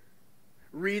Spirit,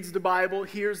 reads the Bible,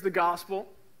 hears the gospel,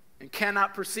 and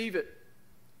cannot perceive it.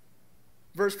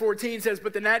 Verse 14 says,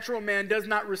 but the natural man does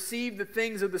not receive the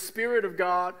things of the Spirit of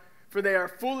God, for they are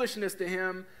foolishness to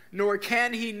him, nor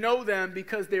can he know them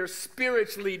because they're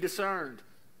spiritually discerned.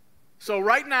 So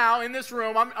right now in this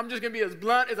room, I'm just going to be as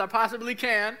blunt as I possibly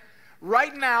can.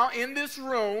 Right now in this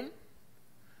room,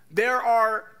 there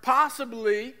are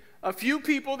possibly a few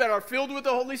people that are filled with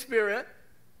the Holy Spirit.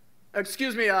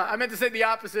 Excuse me, I meant to say the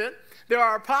opposite.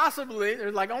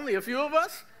 There's like only a few of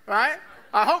us, right?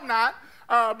 I hope not.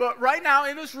 But right now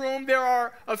in this room, there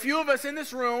are a few of us in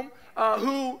this room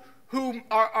who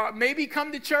are maybe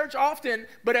come to church often,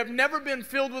 but have never been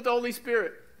filled with the Holy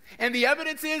Spirit. And the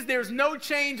evidence is there's no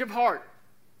change of heart.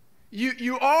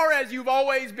 You are as you've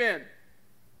always been.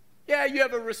 Yeah, you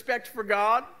have a respect for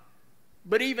God,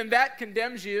 but even that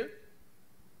condemns you.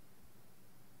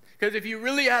 Because if you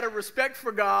really had a respect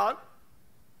for God,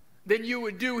 then you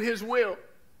would do his will.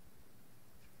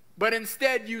 But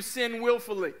instead, you sin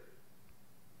willfully.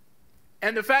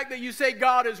 And the fact that you say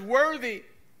God is worthy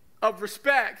of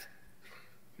respect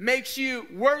makes you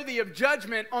worthy of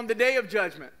judgment on the day of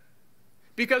judgment.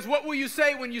 Because what will you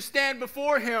say when you stand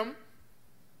before him?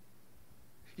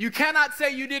 You cannot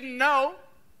say you didn't know.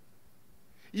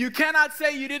 You cannot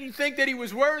say you didn't think that he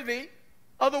was worthy.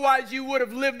 Otherwise, you would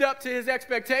have lived up to his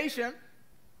expectation.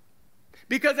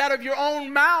 Because out of your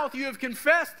own mouth, you have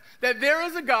confessed that there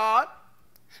is a God,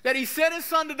 that he sent his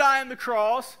son to die on the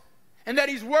cross, and that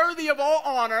he's worthy of all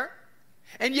honor.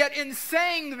 And yet in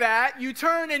saying that, you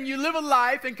turn and you live a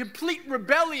life in complete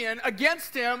rebellion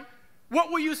against him. What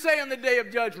will you say on the day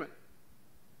of judgment?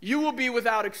 You will be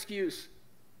without excuse.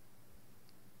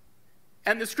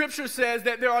 And the scripture says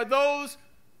that there are those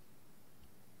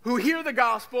who hear the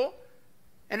gospel,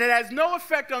 and it has no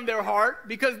effect on their heart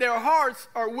because their hearts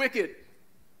are wicked.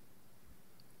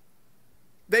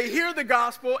 They hear the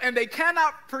gospel and they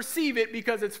cannot perceive it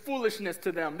because it's foolishness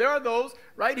to them. There are those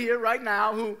right here, right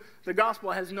now, who the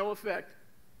gospel has no effect.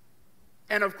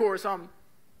 And of course, I'm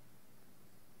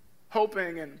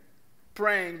hoping and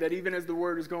praying that even as the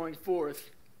word is going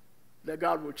forth, that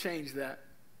God will change that.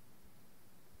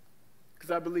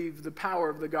 Because I believe the power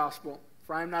of the gospel.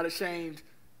 For I am not ashamed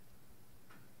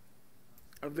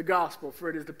of the gospel, for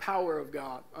it is the power of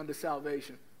God unto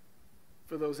salvation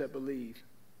for those that believe.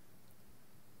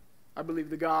 I believe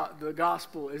the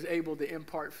gospel is able to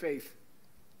impart faith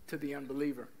to the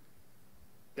unbeliever.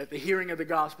 That the hearing of the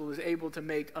gospel is able to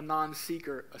make a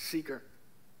non-seeker a seeker.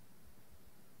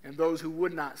 And those who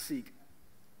would not seek,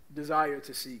 desire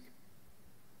to seek.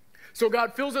 So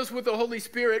God fills us with the Holy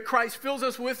Spirit. Christ fills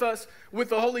us with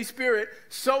the Holy Spirit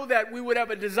so that we would have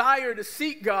a desire to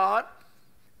seek God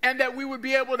and that we would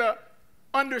be able to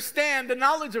understand the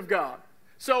knowledge of God.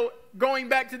 So going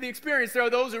back to the experience, there are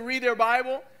those who read their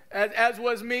Bible, as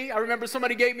was me. I remember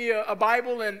somebody gave me a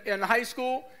Bible in high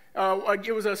school.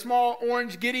 It was a small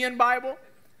orange Gideon Bible.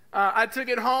 I took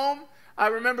it home. I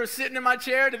remember sitting in my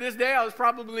chair. To this day, I was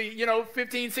probably,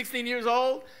 15, 16 years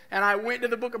old. And I went to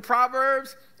the book of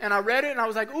Proverbs, and I read it, and I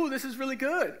was like, ooh, this is really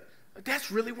good.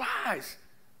 That's really wise,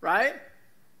 right?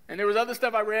 And there was other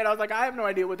stuff I read. I was like, I have no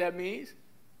idea what that means.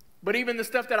 But even the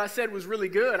stuff that I said was really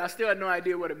good, I still had no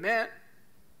idea what it meant.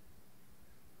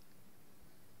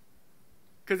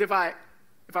 Because if I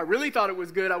really thought it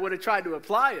was good, I would have tried to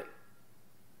apply it.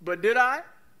 But did I?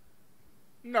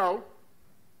 No,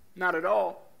 not at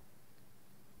all.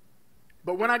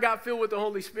 But when I got filled with the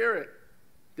Holy Spirit,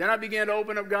 then I began to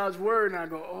open up God's Word, and I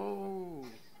go, oh.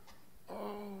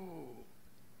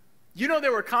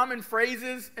 There were common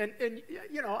phrases, and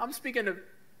I'm speaking to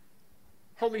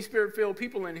Holy Spirit-filled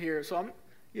people in here, so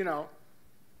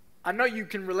I know you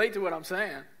can relate to what I'm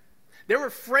saying. There were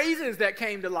phrases that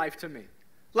came to life to me.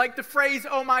 Like the phrase,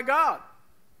 oh my God,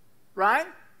 right?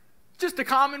 Just a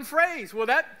common phrase. Well,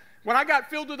 when I got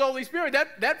filled with the Holy Spirit,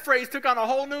 that phrase took on a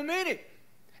whole new meaning.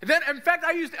 And then, in fact,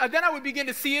 then I would begin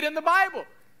to see it in the Bible.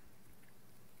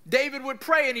 David would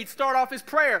pray, and he'd start off his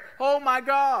prayer, oh my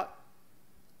God.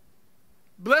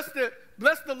 Bless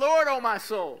the Lord, oh my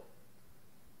soul.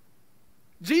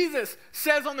 Jesus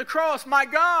says on the cross, my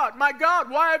God,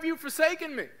 why have you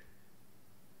forsaken me?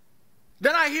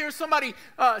 Then I hear somebody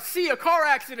see a car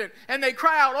accident and they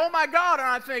cry out, oh my God, and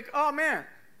I think, oh man,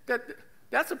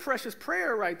 that's a precious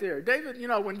prayer right there. David,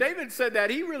 when David said that,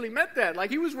 he really meant that.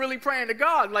 Like he was really praying to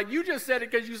God. Like you just said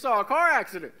it because you saw a car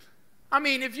accident. I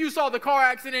mean, if you saw the car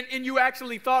accident and you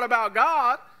actually thought about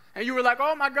God and you were like,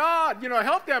 oh my God,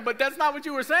 help them, but that's not what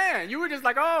you were saying. You were just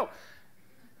like, oh,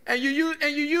 and you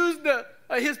used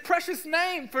his precious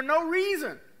name for no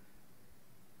reason.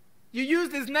 You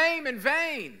used his name in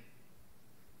vain.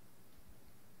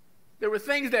 There were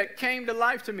things that came to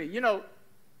life to me.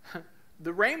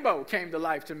 The rainbow came to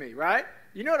life to me, right?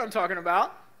 You know what I'm talking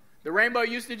about. The rainbow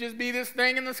used to just be this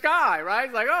thing in the sky, right?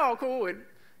 It's like, oh, cool,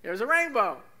 there's a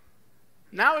rainbow.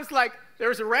 Now it's like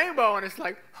there's a rainbow, and it's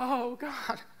like, oh,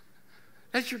 God,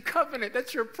 that's your covenant.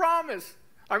 That's your promise.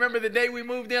 I remember the day we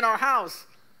moved in our house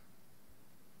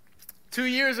 2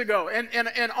 years ago, and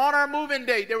on our move-in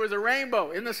date, there was a rainbow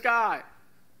in the sky.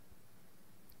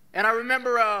 And I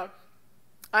remember I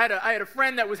had a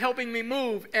friend that was helping me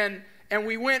move, and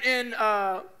we went in.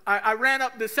 I ran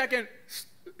up the second,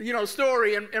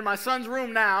 story in my son's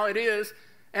room now. It is,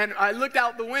 and I looked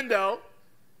out the window,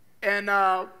 and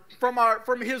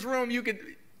from his room,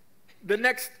 the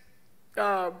next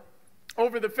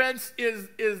over the fence is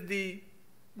the,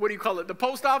 what do you call it, the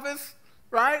post office,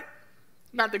 right?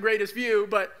 Not the greatest view,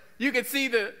 but you can see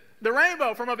the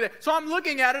rainbow from up there. So I'm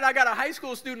looking at it. I got a high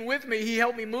school student with me. He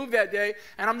helped me move that day,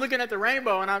 and I'm looking at the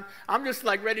rainbow, and I'm just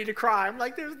like ready to cry. I'm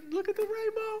like, look at the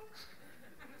rainbow.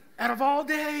 And of all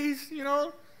days, you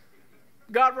know,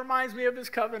 God reminds me of his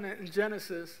covenant in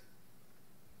Genesis.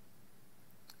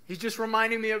 He's just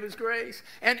reminding me of his grace.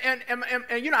 And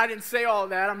you know, I didn't say all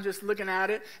that. I'm just looking at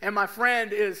it. And my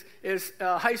friend is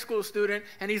a high school student,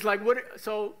 and he's like,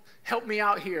 so help me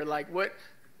out here. Like, what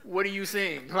are you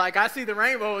seeing? Like, I see the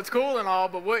rainbow. It's cool and all,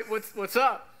 but what's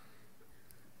up?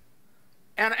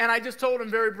 And I just told him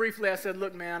very briefly. I said,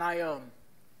 look, man,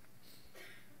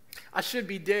 I should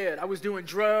be dead. I was doing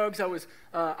drugs. I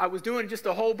was doing just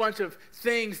a whole bunch of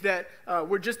things that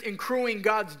were just accruing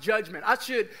God's judgment.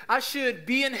 I should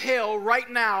be in hell right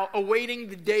now awaiting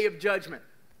the day of judgment.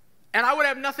 And I would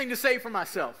have nothing to say for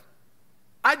myself.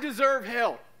 I deserve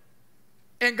hell.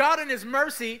 And God in his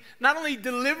mercy not only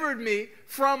delivered me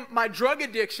from my drug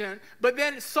addiction, but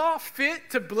then saw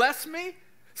fit to bless me,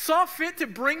 saw fit to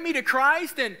bring me to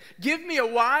Christ and give me a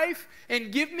wife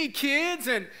and give me kids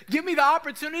and give me the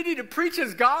opportunity to preach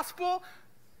his gospel.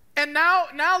 And now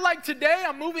like today,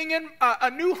 I'm moving in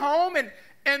a new home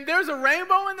and there's a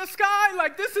rainbow in the sky.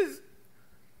 Like, this is,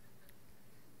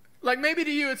 like, maybe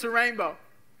to you it's a rainbow,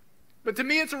 but to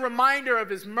me it's a reminder of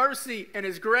his mercy and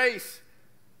his grace.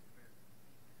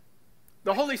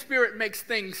 The Holy Spirit makes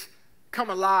things come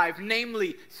alive,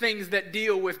 namely things that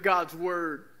deal with God's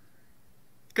word,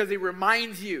 because he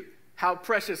reminds you how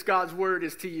precious God's word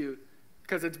is to you,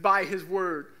 because it's by his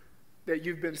word that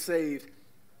you've been saved.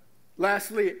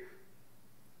 Lastly,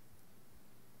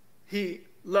 he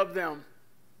loved them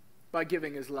by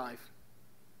giving his life.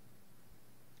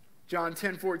 John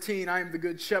 10:14, I am the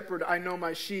good shepherd. I know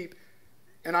my sheep,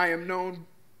 and I am known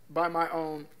by my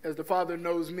own. As the Father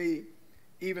knows me,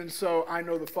 even so I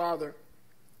know the Father,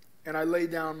 and I lay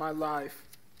down my life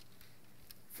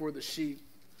for the sheep.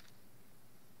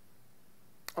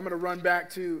 I'm going to run back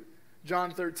to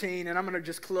John 13, and I'm going to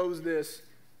just close this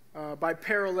by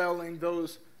paralleling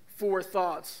those four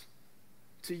thoughts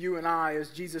to you and I as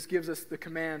Jesus gives us the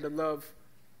command to love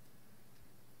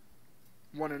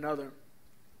one another.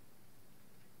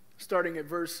 Starting at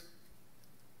verse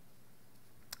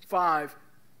 5.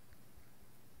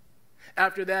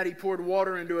 After that, he poured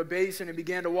water into a basin and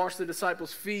began to wash the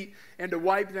disciples' feet and to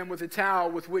wipe them with a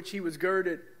towel with which he was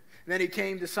girded. Then he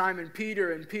came to Simon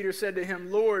Peter, and Peter said to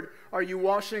him, Lord, are you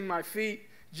washing my feet?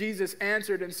 Jesus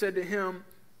answered and said to him,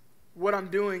 what I'm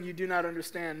doing you do not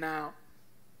understand now,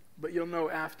 but you'll know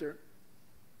after.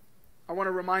 I want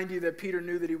to remind you that Peter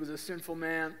knew that he was a sinful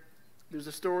man. There's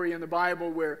a story in the Bible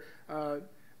where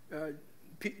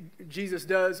Jesus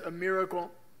does a miracle.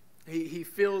 He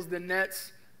fills the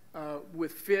nets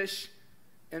with fish,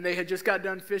 and they had just got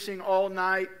done fishing all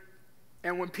night.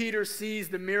 And when Peter sees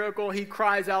the miracle, he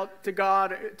cries out to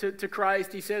God, to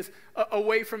Christ. He says,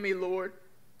 away from me, Lord,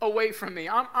 away from me.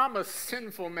 I'm a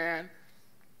sinful man.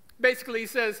 Basically, he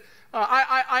says,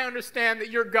 I understand that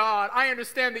you're God. I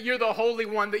understand that you're the Holy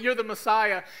One, that you're the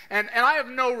Messiah. And I have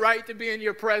no right to be in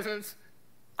your presence.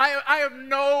 I have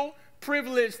no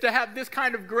privilege to have this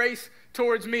kind of grace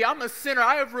towards me. I'm a sinner.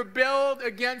 I have rebelled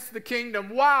against the kingdom.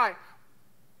 Why?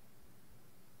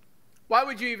 Why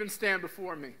would you even stand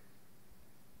before me?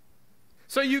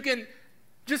 So you can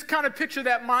just kind of picture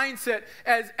that mindset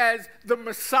as the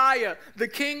Messiah, the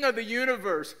King of the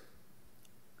universe,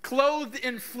 clothed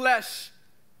in flesh,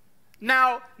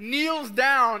 now kneels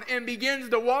down and begins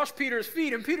to wash Peter's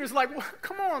feet. And Peter's like, well,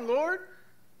 come on, Lord.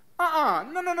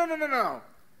 No.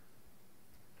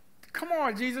 Come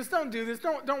on, Jesus, don't do this.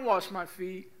 Don't wash my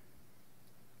feet.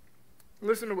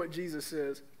 Listen to what Jesus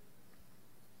says.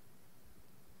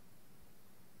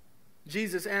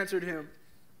 Jesus answered him,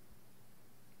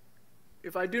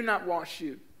 if I do not wash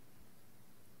you,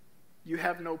 you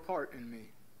have no part in me.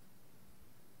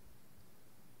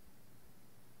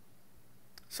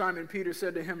 Simon Peter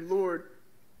said to him, Lord,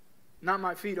 not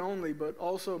my feet only, but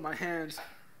also my hands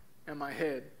and my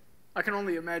head. I can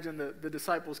only imagine the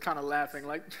disciples kind of laughing,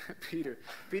 like,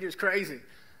 Peter's crazy,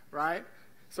 right?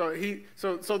 So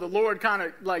the Lord kind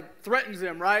of like threatens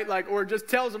him, right? Like, or just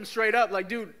tells him straight up, like,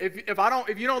 dude, if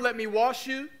you don't let me wash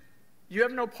you, you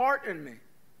have no part in me.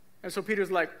 And so Peter's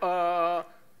like,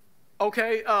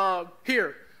 okay,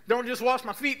 here, don't just wash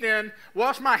my feet then,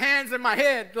 wash my hands and my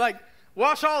head, like,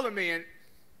 wash all of me. And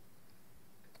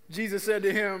Jesus said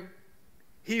to him,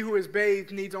 he who is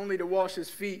bathed needs only to wash his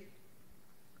feet,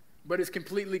 but is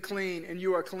completely clean, and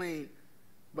you are clean,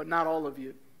 but not all of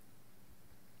you.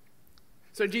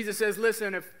 So Jesus says,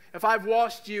 listen, if I've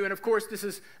washed you, and of course this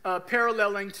is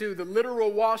paralleling to the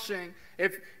literal washing.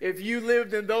 If you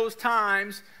lived in those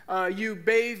times, you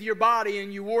bathed your body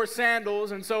and you wore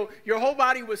sandals, and so your whole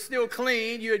body was still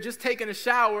clean. You had just taken a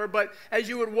shower, but as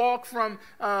you would walk from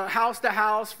house to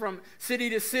house, from city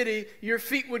to city, your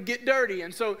feet would get dirty.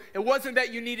 And so it wasn't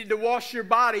that you needed to wash your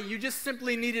body, you just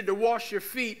simply needed to wash your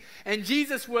feet. And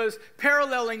Jesus was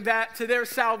paralleling that to their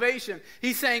salvation.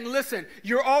 He's saying, listen,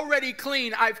 you're already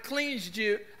clean. I've cleansed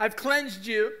you.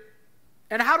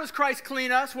 And how does Christ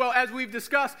clean us? Well, as we've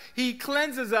discussed, he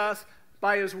cleanses us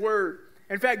by his word.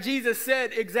 In fact, Jesus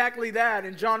said exactly that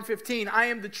in John 15. I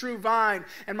am the true vine,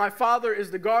 and my Father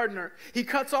is the gardener. He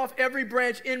cuts off every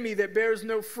branch in me that bears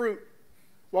no fruit,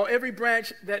 while every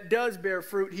branch that does bear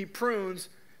fruit, he prunes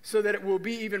so that it will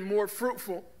be even more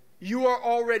fruitful. You are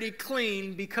already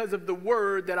clean because of the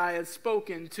word that I have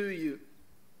spoken to you.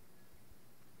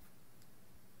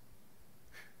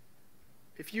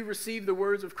 If you receive the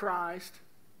words of Christ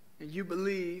and you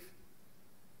believe,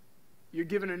 you're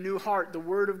given a new heart. The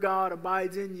word of God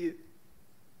abides in you,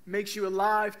 makes you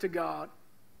alive to God.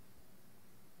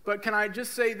 But can I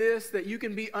just say this, that you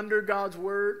can be under God's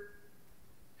word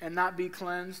and not be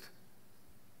cleansed?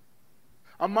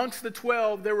 Amongst the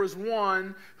 12, there was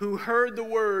one who heard the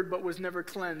word but was never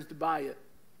cleansed by it.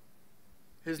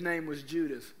 His name was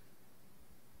Judas,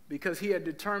 because he had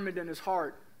determined in his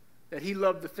heart that he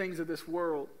loved the things of this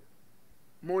world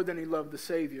more than he loved the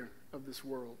Savior of this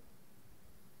world.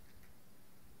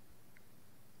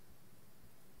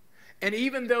 And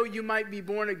even though you might be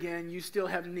born again, you still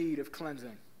have need of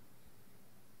cleansing.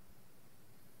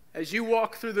 As you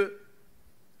walk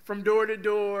from door to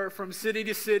door, from city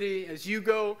to city, as you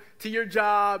go to your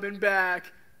job and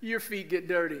back, your feet get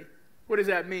dirty. What does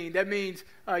that mean? That means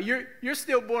you're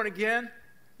still born again.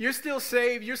 You're still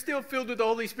saved. You're still filled with the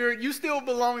Holy Spirit. You still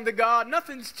belong to God.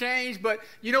 Nothing's changed, but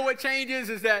you know what changes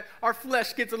is that our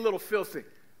flesh gets a little filthy,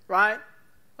 right?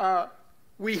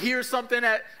 We hear something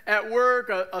at work,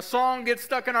 a song gets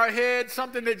stuck in our head,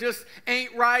 something that just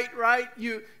ain't right?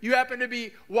 You happen to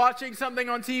be watching something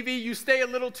on TV, you stay a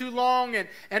little too long,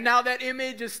 and now that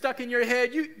image is stuck in your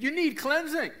head. You need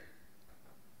cleansing.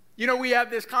 You know, we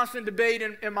have this constant debate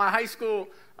in my high school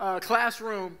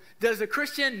classroom. Does a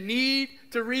Christian need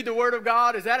to read the Word of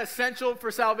God? Is that essential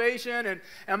for salvation?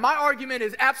 And my argument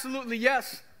is absolutely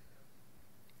yes.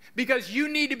 Because you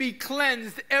need to be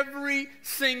cleansed every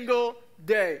single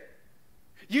day.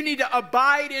 You need to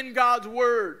abide in God's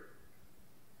Word.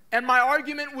 And my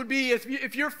argument would be,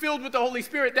 if you're filled with the Holy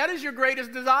Spirit, that is your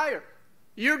greatest desire.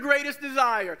 Your greatest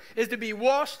desire is to be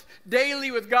washed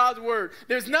daily with God's word.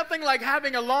 There's nothing like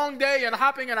having a long day and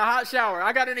hopping in a hot shower.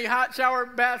 I got any hot shower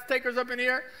bath takers up in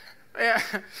here? Yeah,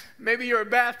 maybe you're a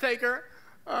bath taker.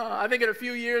 I think in a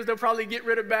few years they'll probably get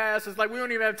rid of baths. It's like we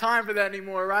don't even have time for that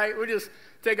anymore, right? We just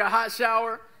take a hot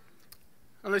shower,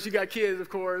 unless you got kids, of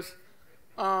course.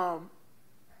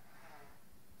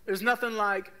 There's nothing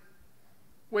like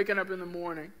waking up in the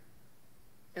morning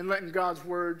and letting God's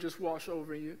word just wash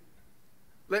over you.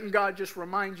 Letting God just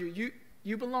remind you,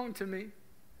 you belong to me.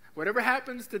 Whatever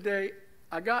happens today,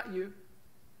 I got you.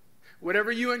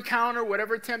 Whatever you encounter,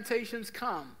 whatever temptations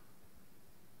come,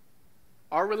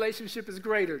 our relationship is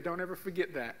greater. Don't ever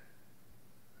forget that.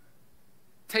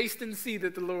 Taste and see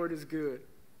that the Lord is good.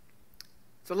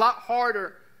 It's a lot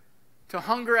harder to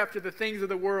hunger after the things of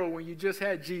the world when you just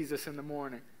had Jesus in the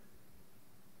morning.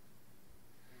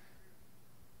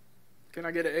 Can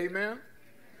I get an amen?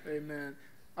 Amen.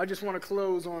 I just want to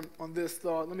close on this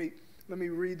thought. Let me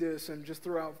read this and just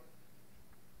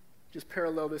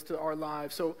parallel this to our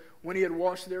lives. So when he had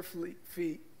washed their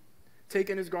feet,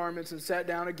 taken his garments and sat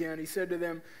down again, he said to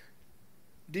them,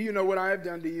 do you know what I have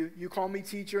done to you? You call me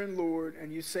teacher and Lord,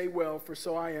 and you say, well, for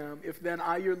so I am. If then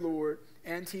I, your Lord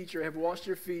and teacher, have washed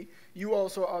your feet, you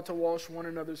also ought to wash one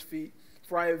another's feet.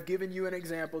 For I have given you an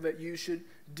example that you should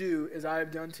do as I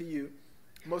have done to you.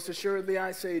 Most assuredly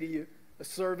I say to you, a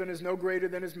servant is no greater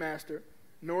than his master,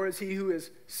 nor is he who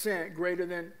is sent greater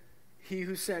than he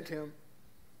who sent him.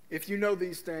 If you know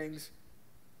these things,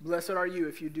 blessed are you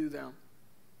if you do them.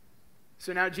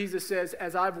 So now Jesus says,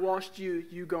 as I've washed you,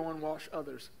 you go and wash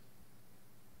others.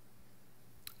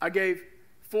 I gave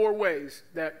 4 ways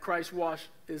that Christ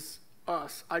washes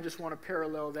us. I just want to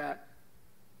parallel that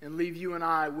and leave you and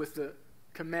I with the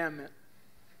commandment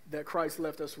that Christ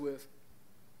left us with.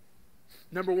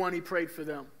 Number 1, he prayed for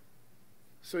them.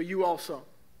 So you also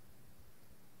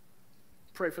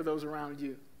pray for those around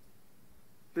you.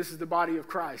 This is the body of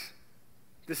Christ.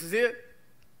 This is it.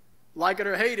 Like it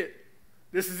or hate it.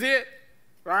 This is it,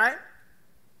 right?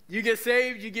 You get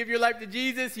saved, you give your life to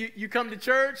Jesus, you come to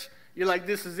church, you're like,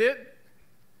 this is it.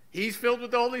 He's filled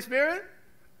with the Holy Spirit.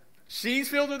 She's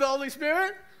filled with the Holy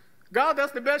Spirit. God,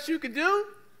 that's the best you could do?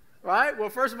 Right? Well,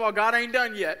 first of all, God ain't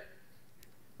done yet.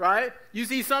 Right? You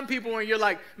see some people and you're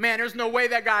like, man, there's no way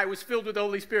that guy was filled with the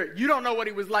Holy Spirit. You don't know what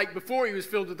he was like before he was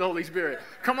filled with the Holy Spirit.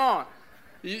 Come on.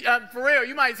 For real,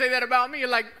 you might say that about me. You're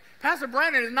like, Pastor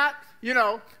Brandon is not,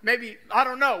 maybe, I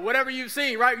don't know, whatever you've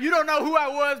seen, right? You don't know who I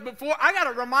was before. I got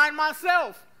to remind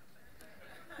myself.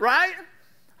 Right?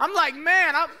 I'm like,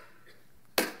 man,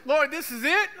 Lord, this is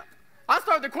it? I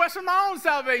start to question my own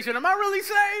salvation. Am I really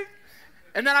saved?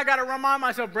 And then I got to remind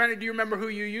myself, Brandon, do you remember who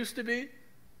you used to be?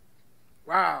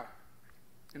 Wow.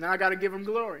 And then I got to give him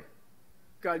glory.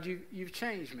 God, you've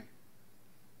changed me.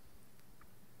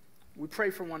 We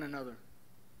pray for one another.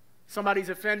 Somebody's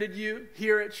offended you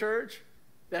here at church,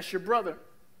 that's your brother.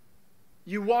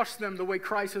 You wash them the way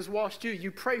Christ has washed you.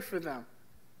 You pray for them.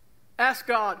 Ask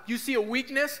God. You see a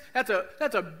weakness? That's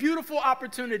a beautiful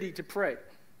opportunity to pray.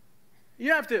 You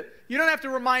don't have to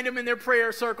remind them in their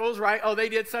prayer circles, right? Oh, they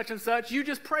did such and such. You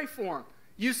just pray for them.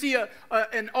 You see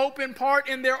an open part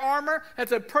in their armor,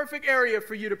 that's a perfect area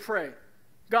for you to pray.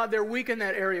 God, they're weak in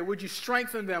that area. Would you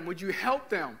strengthen them? Would you help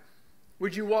them?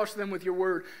 Would you wash them with your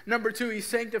word? Number 2, he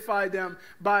sanctified them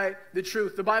by the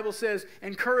truth. The Bible says,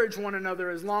 encourage one another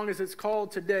as long as it's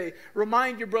called today.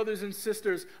 Remind your brothers and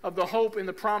sisters of the hope and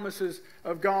the promises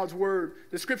of God's word.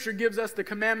 The scripture gives us the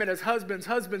commandment as husbands.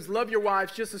 Husbands, love your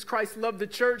wives just as Christ loved the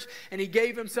church, and he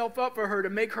gave himself up for her to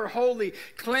make her holy,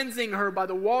 cleansing her by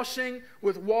the washing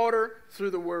with water through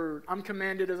the word. I'm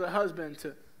commanded as a husband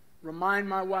to remind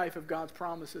my wife of God's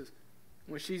promises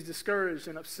when she's discouraged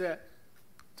and upset.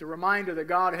 To remind her that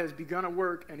God has begun a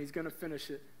work and he's going to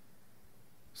finish it.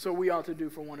 So we ought to do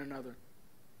for one another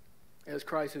as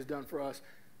Christ has done for us.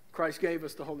 Christ gave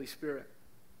us the Holy Spirit.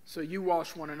 So you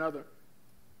wash one another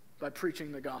by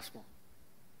preaching the gospel.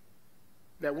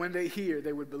 That when they hear,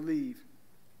 they would believe.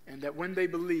 And that when they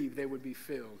believe, they would be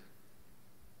filled.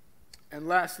 And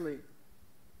lastly,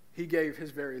 he gave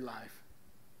his very life.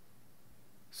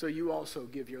 So you also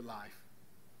give your life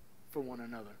for one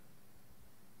another.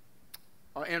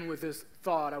 I'll end with this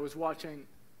thought. I was watching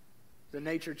the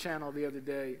Nature Channel the other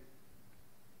day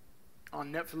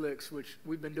on Netflix, which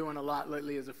we've been doing a lot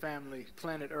lately as a family.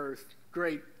 Planet Earth.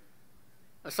 Great.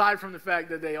 Aside from the fact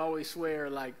that they always swear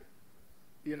like,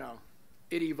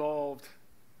 it evolved.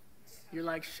 You're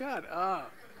like, shut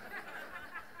up.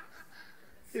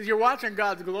 Because you're watching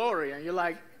God's glory and you're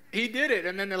like, he did it.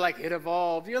 And then they're like, it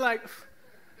evolved. You're like...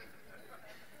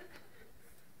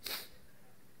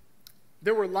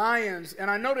 There were lions,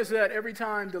 and I noticed that every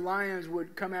time the lions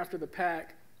would come after the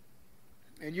pack,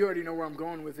 and you already know where I'm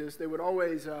going with this, they would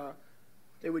always,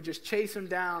 they would just chase them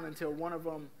down until one of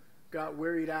them got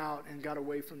wearied out and got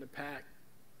away from the pack,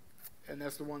 and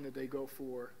that's the one that they go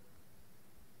for.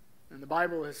 And the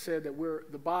Bible has said that we're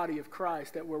the body of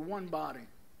Christ, that we're one body,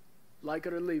 like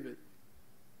it or leave it.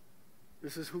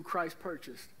 This is who Christ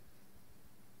purchased.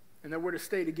 And that we're to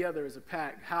stay together as a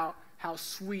pack. How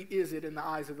sweet is it in the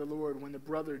eyes of the Lord when the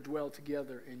brothers dwell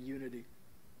together in unity.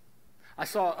 I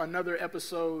saw another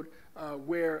episode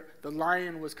where the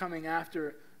lion was coming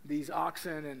after these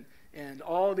oxen, and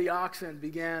all the oxen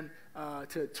began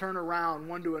to turn around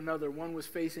one to another. One was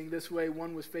facing this way,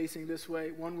 one was facing this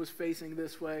way, one was facing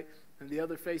this way, and the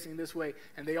other facing this way.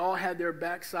 And they all had their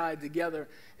backside together,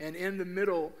 and in the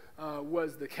middle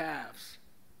was the calves.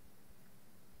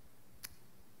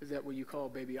 Is that what you call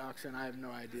baby oxen? I have no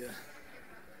idea.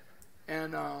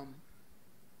 And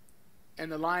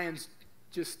the lions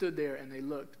just stood there and they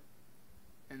looked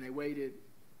and they waited.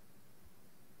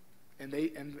 And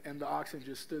the oxen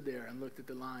just stood there and looked at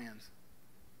the lions.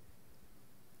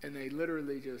 And they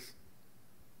literally just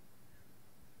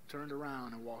turned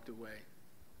around and walked away.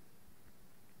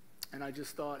 And I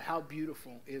just thought, how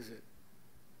beautiful is it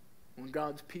when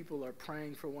God's people are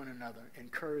praying for one another,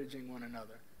 encouraging one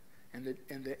another. And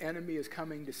the enemy is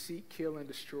coming to seek, kill, and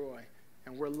destroy.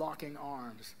 And we're locking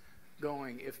arms,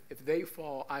 going, if they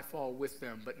fall, I fall with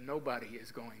them, but nobody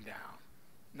is going down.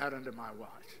 Not under my watch.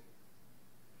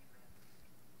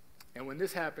 And when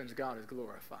this happens, God is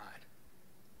glorified.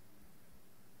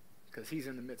 Because he's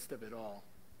in the midst of it all.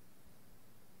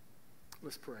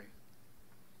 Let's pray.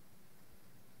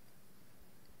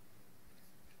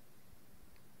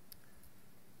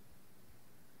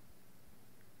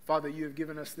 Father, you have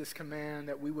given us this command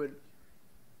that we would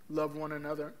love one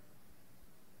another.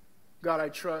 God, I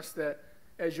trust that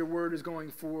as your word is going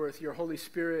forth, your Holy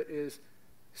Spirit is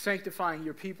sanctifying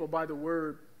your people by the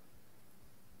word,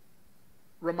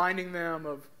 reminding them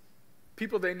of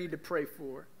people they need to pray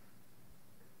for,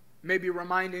 maybe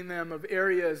reminding them of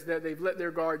areas that they've let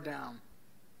their guard down.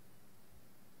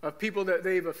 of people that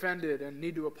they've offended and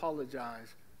need to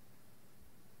apologize.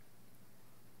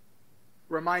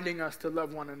 Reminding us to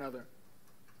love one another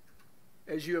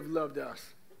as you have loved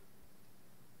us.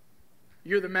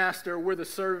 You're the master, we're the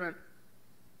servant.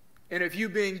 And if you,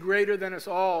 being greater than us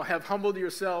all, have humbled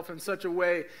yourself in such a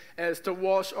way as to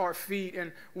wash our feet,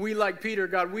 and we, like Peter,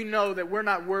 God, we know that we're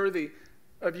not worthy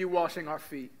of you washing our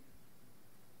feet.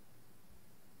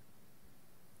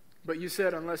 But you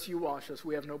said, unless you wash us,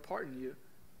 we have no part in you.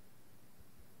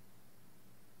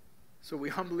 So we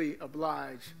humbly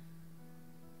oblige.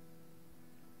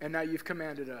 And now you've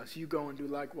commanded us, you go and do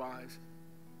likewise.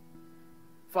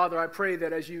 Father, I pray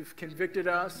that as you've convicted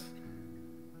us,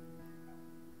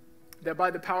 that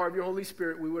by the power of your Holy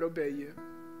Spirit we would obey you.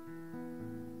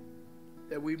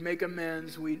 That we'd make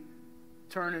amends, we'd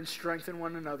turn and strengthen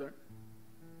one another,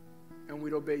 and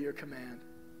we'd obey your command.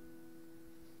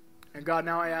 And God,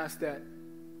 now I ask that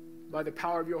by the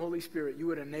power of your Holy Spirit, you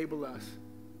would enable us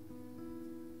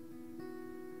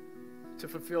to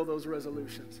fulfill those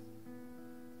resolutions.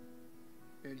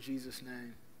 In Jesus'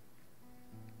 name.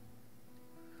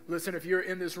 Listen, if you're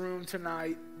in this room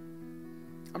tonight,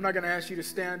 I'm not going to ask you to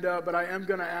stand up, but I am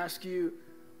going to ask you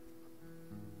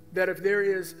that if there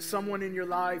is someone in your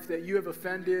life that you have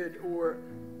offended, or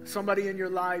somebody in your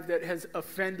life that has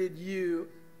offended you,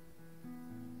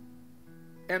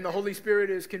 and the Holy Spirit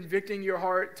is convicting your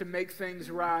heart to make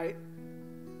things right.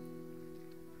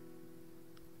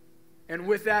 And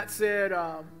with that said,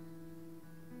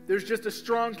 there's just a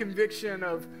strong conviction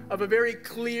of a very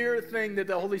clear thing that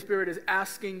the Holy Spirit is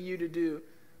asking you to do.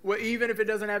 Well, even if it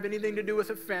doesn't have anything to do with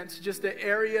offense, just the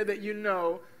area that you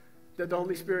know that the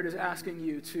Holy Spirit is asking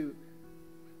you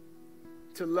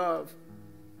to love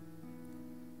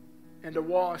and to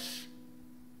wash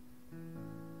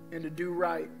and to do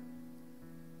right.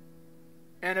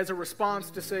 And as a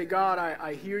response to say, God,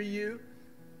 I hear you.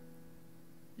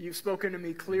 You've spoken to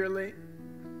me clearly.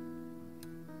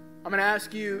 I'm going to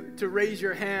ask you to raise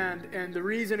your hand, and the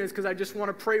reason is because I just want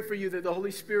to pray for you that the Holy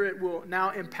Spirit will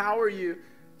now empower you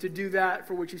to do that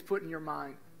for which he's put in your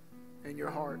mind and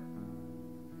your heart.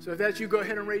 So if that's you, go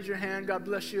ahead and raise your hand. God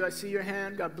bless you. I see your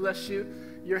hand. God bless you.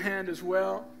 Your hand as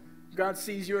well. God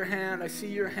sees your hand. I see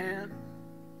your hand.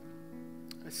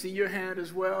 I see your hand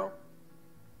as well.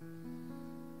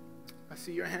 I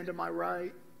see your hand to my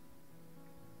right.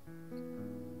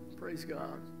 Praise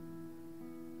God.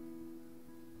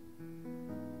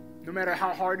 No matter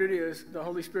how hard it is, the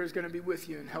Holy Spirit is going to be with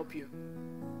you and help you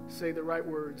say the right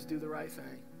words, do the right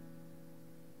thing.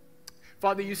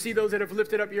 Father, you see those that have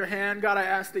lifted up your hand. God, I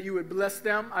ask that you would bless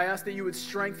them. I ask that you would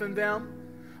strengthen them.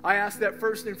 I ask that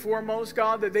first and foremost,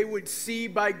 God, that they would see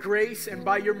by grace and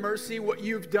by your mercy what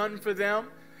you've done for them,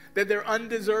 that they're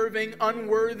undeserving,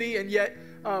 unworthy, and yet,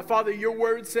 Father, your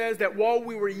word says that while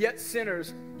we were yet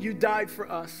sinners, you died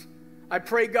for us. I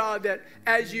pray, God, that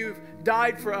as you've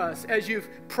died for us, as you've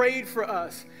prayed for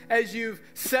us, as you've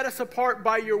set us apart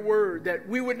by your word, that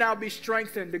we would now be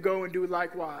strengthened to go and do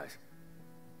likewise.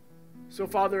 So,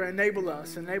 Father, enable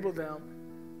us, enable them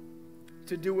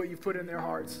to do what you've put in their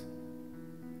hearts.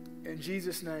 In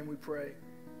Jesus' name we pray.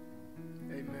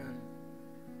 Amen.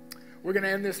 We're going to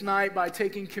end this night by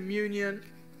taking communion.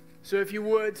 So if you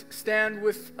would, stand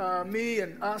with me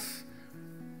and us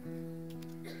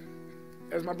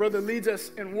as my brother leads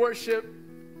us in worship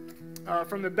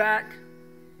from the back.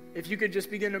 If you could just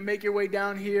begin to make your way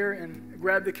down here and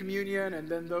grab the communion, and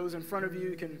then those in front of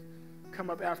you can come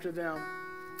up after them,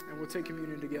 and we'll take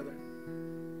communion together.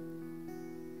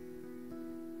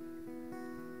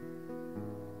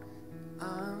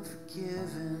 I'm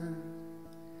forgiven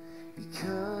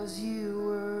because you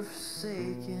were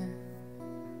forsaken.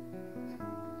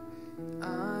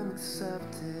 I'm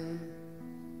accepted.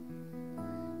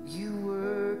 You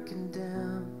were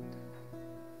condemned.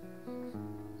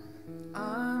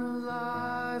 I'm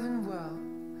alive and well.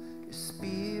 Your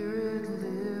spirit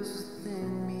lives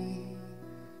within me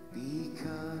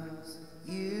because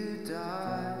you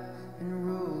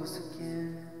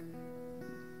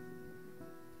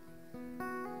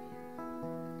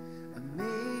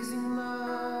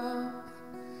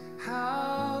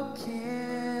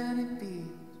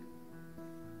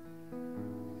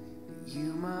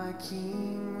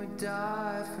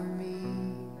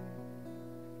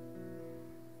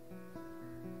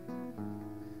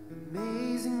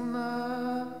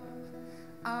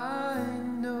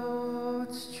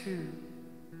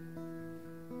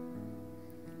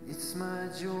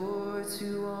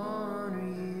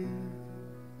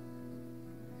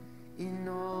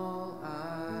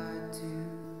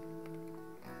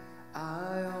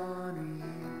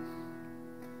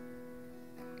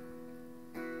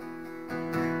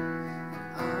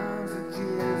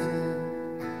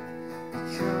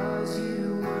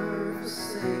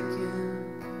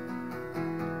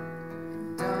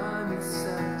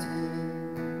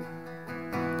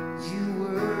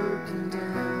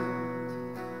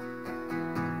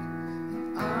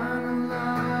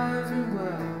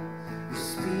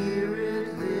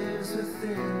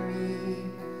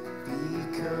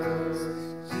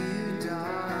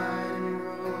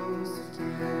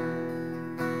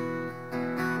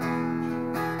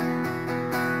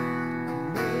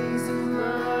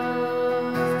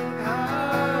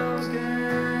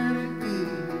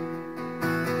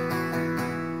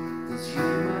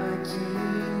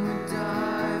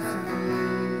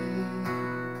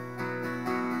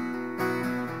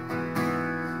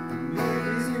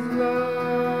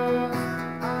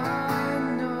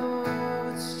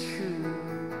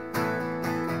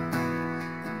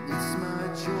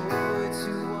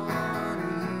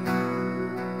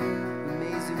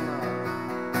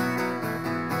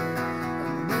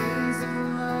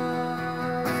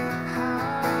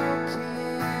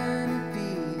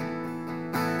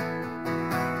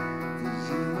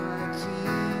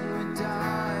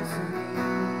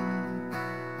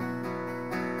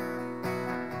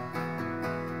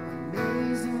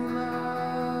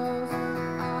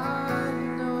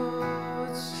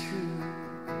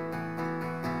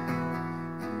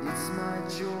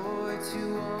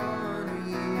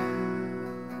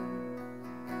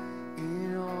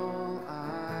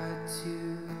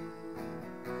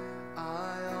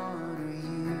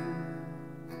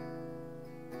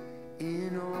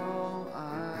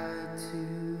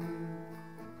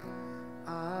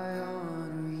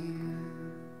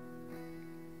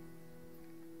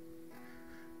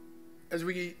as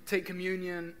we take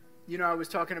communion, you know, I was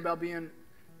talking about being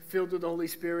filled with the Holy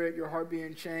Spirit, your heart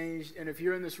being changed. And if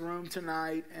you're in this room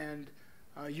tonight and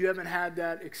you haven't had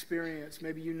that experience,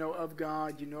 maybe you know of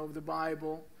God, you know of the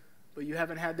Bible, but you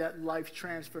haven't had that life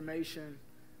transformation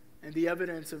and the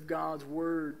evidence of God's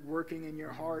word working in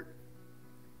your heart.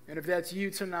 And if that's you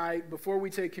tonight, before we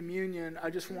take communion, I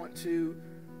just want to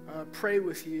pray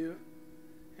with you.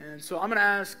 And so I'm going to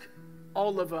ask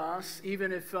all of us,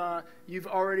 even if you've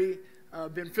already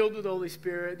been filled with the Holy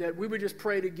Spirit, that we would just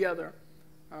pray together.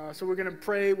 So we're going to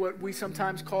pray what we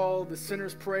sometimes call the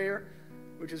sinner's prayer,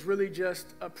 which is really just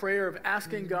a prayer of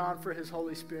asking God for his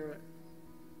Holy Spirit.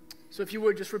 So if you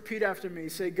would, just repeat after me.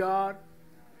 Say, God,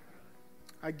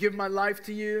 I give my life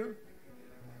to you.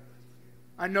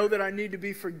 I know that I need to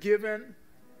be forgiven.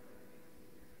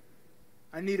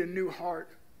 I need a new heart.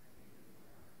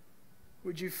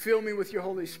 Would you fill me with your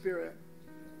Holy Spirit?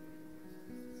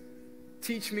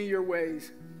 Teach me your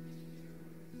ways.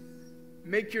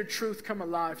 Make your truth come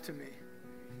alive to me,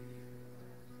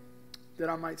 that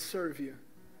I might serve you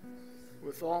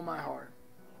with all my heart.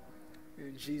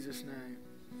 In Jesus' name.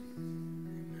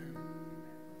 Amen.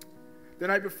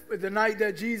 The night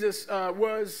that Jesus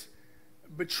was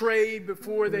betrayed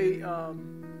before the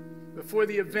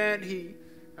event, he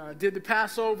did the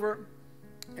Passover,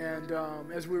 and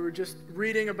as we were just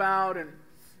reading about, and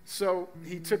so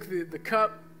he took the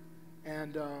cup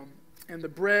and the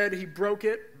bread, he broke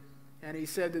it, and he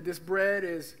said that this bread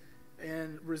is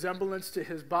in resemblance to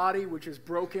his body, which is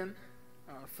broken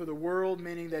for the world,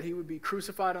 meaning that he would be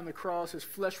crucified on the cross, his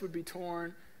flesh would be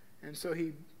torn, and so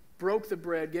he broke the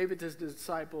bread, gave it to his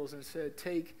disciples, and said,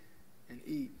 "Take and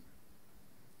eat."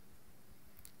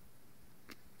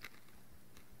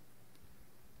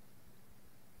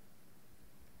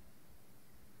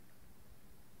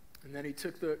 And then he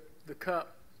took the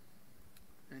cup,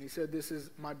 and he said, "This is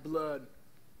my blood,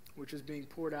 which is being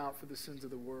poured out for the sins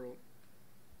of the world.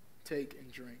 Take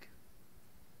and drink."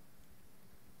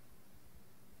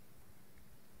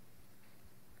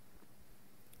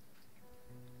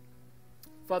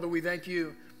 Father, we thank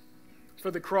you for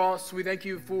the cross. We thank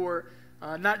you for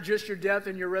not just your death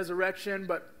and your resurrection,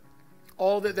 but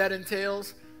all that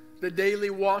entails, the daily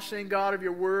washing, God, of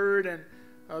your word, and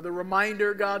the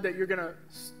reminder, God, that you're going to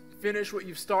finish what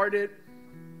you've started.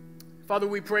 Father,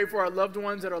 we pray for our loved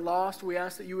ones that are lost. We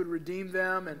ask that you would redeem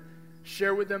them and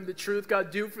share with them the truth.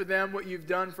 God, do for them what you've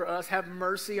done for us. Have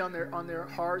mercy on their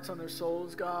hearts, on their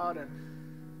souls, God. And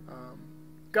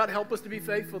God, help us to be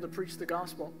faithful to preach the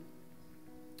gospel.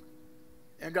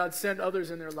 And God, send others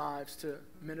in their lives to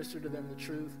minister to them the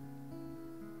truth.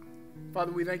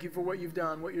 Father, we thank you for what you've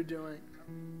done, what you're doing,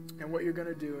 and what you're going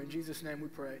to do. In Jesus' name we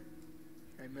pray.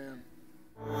 Amen.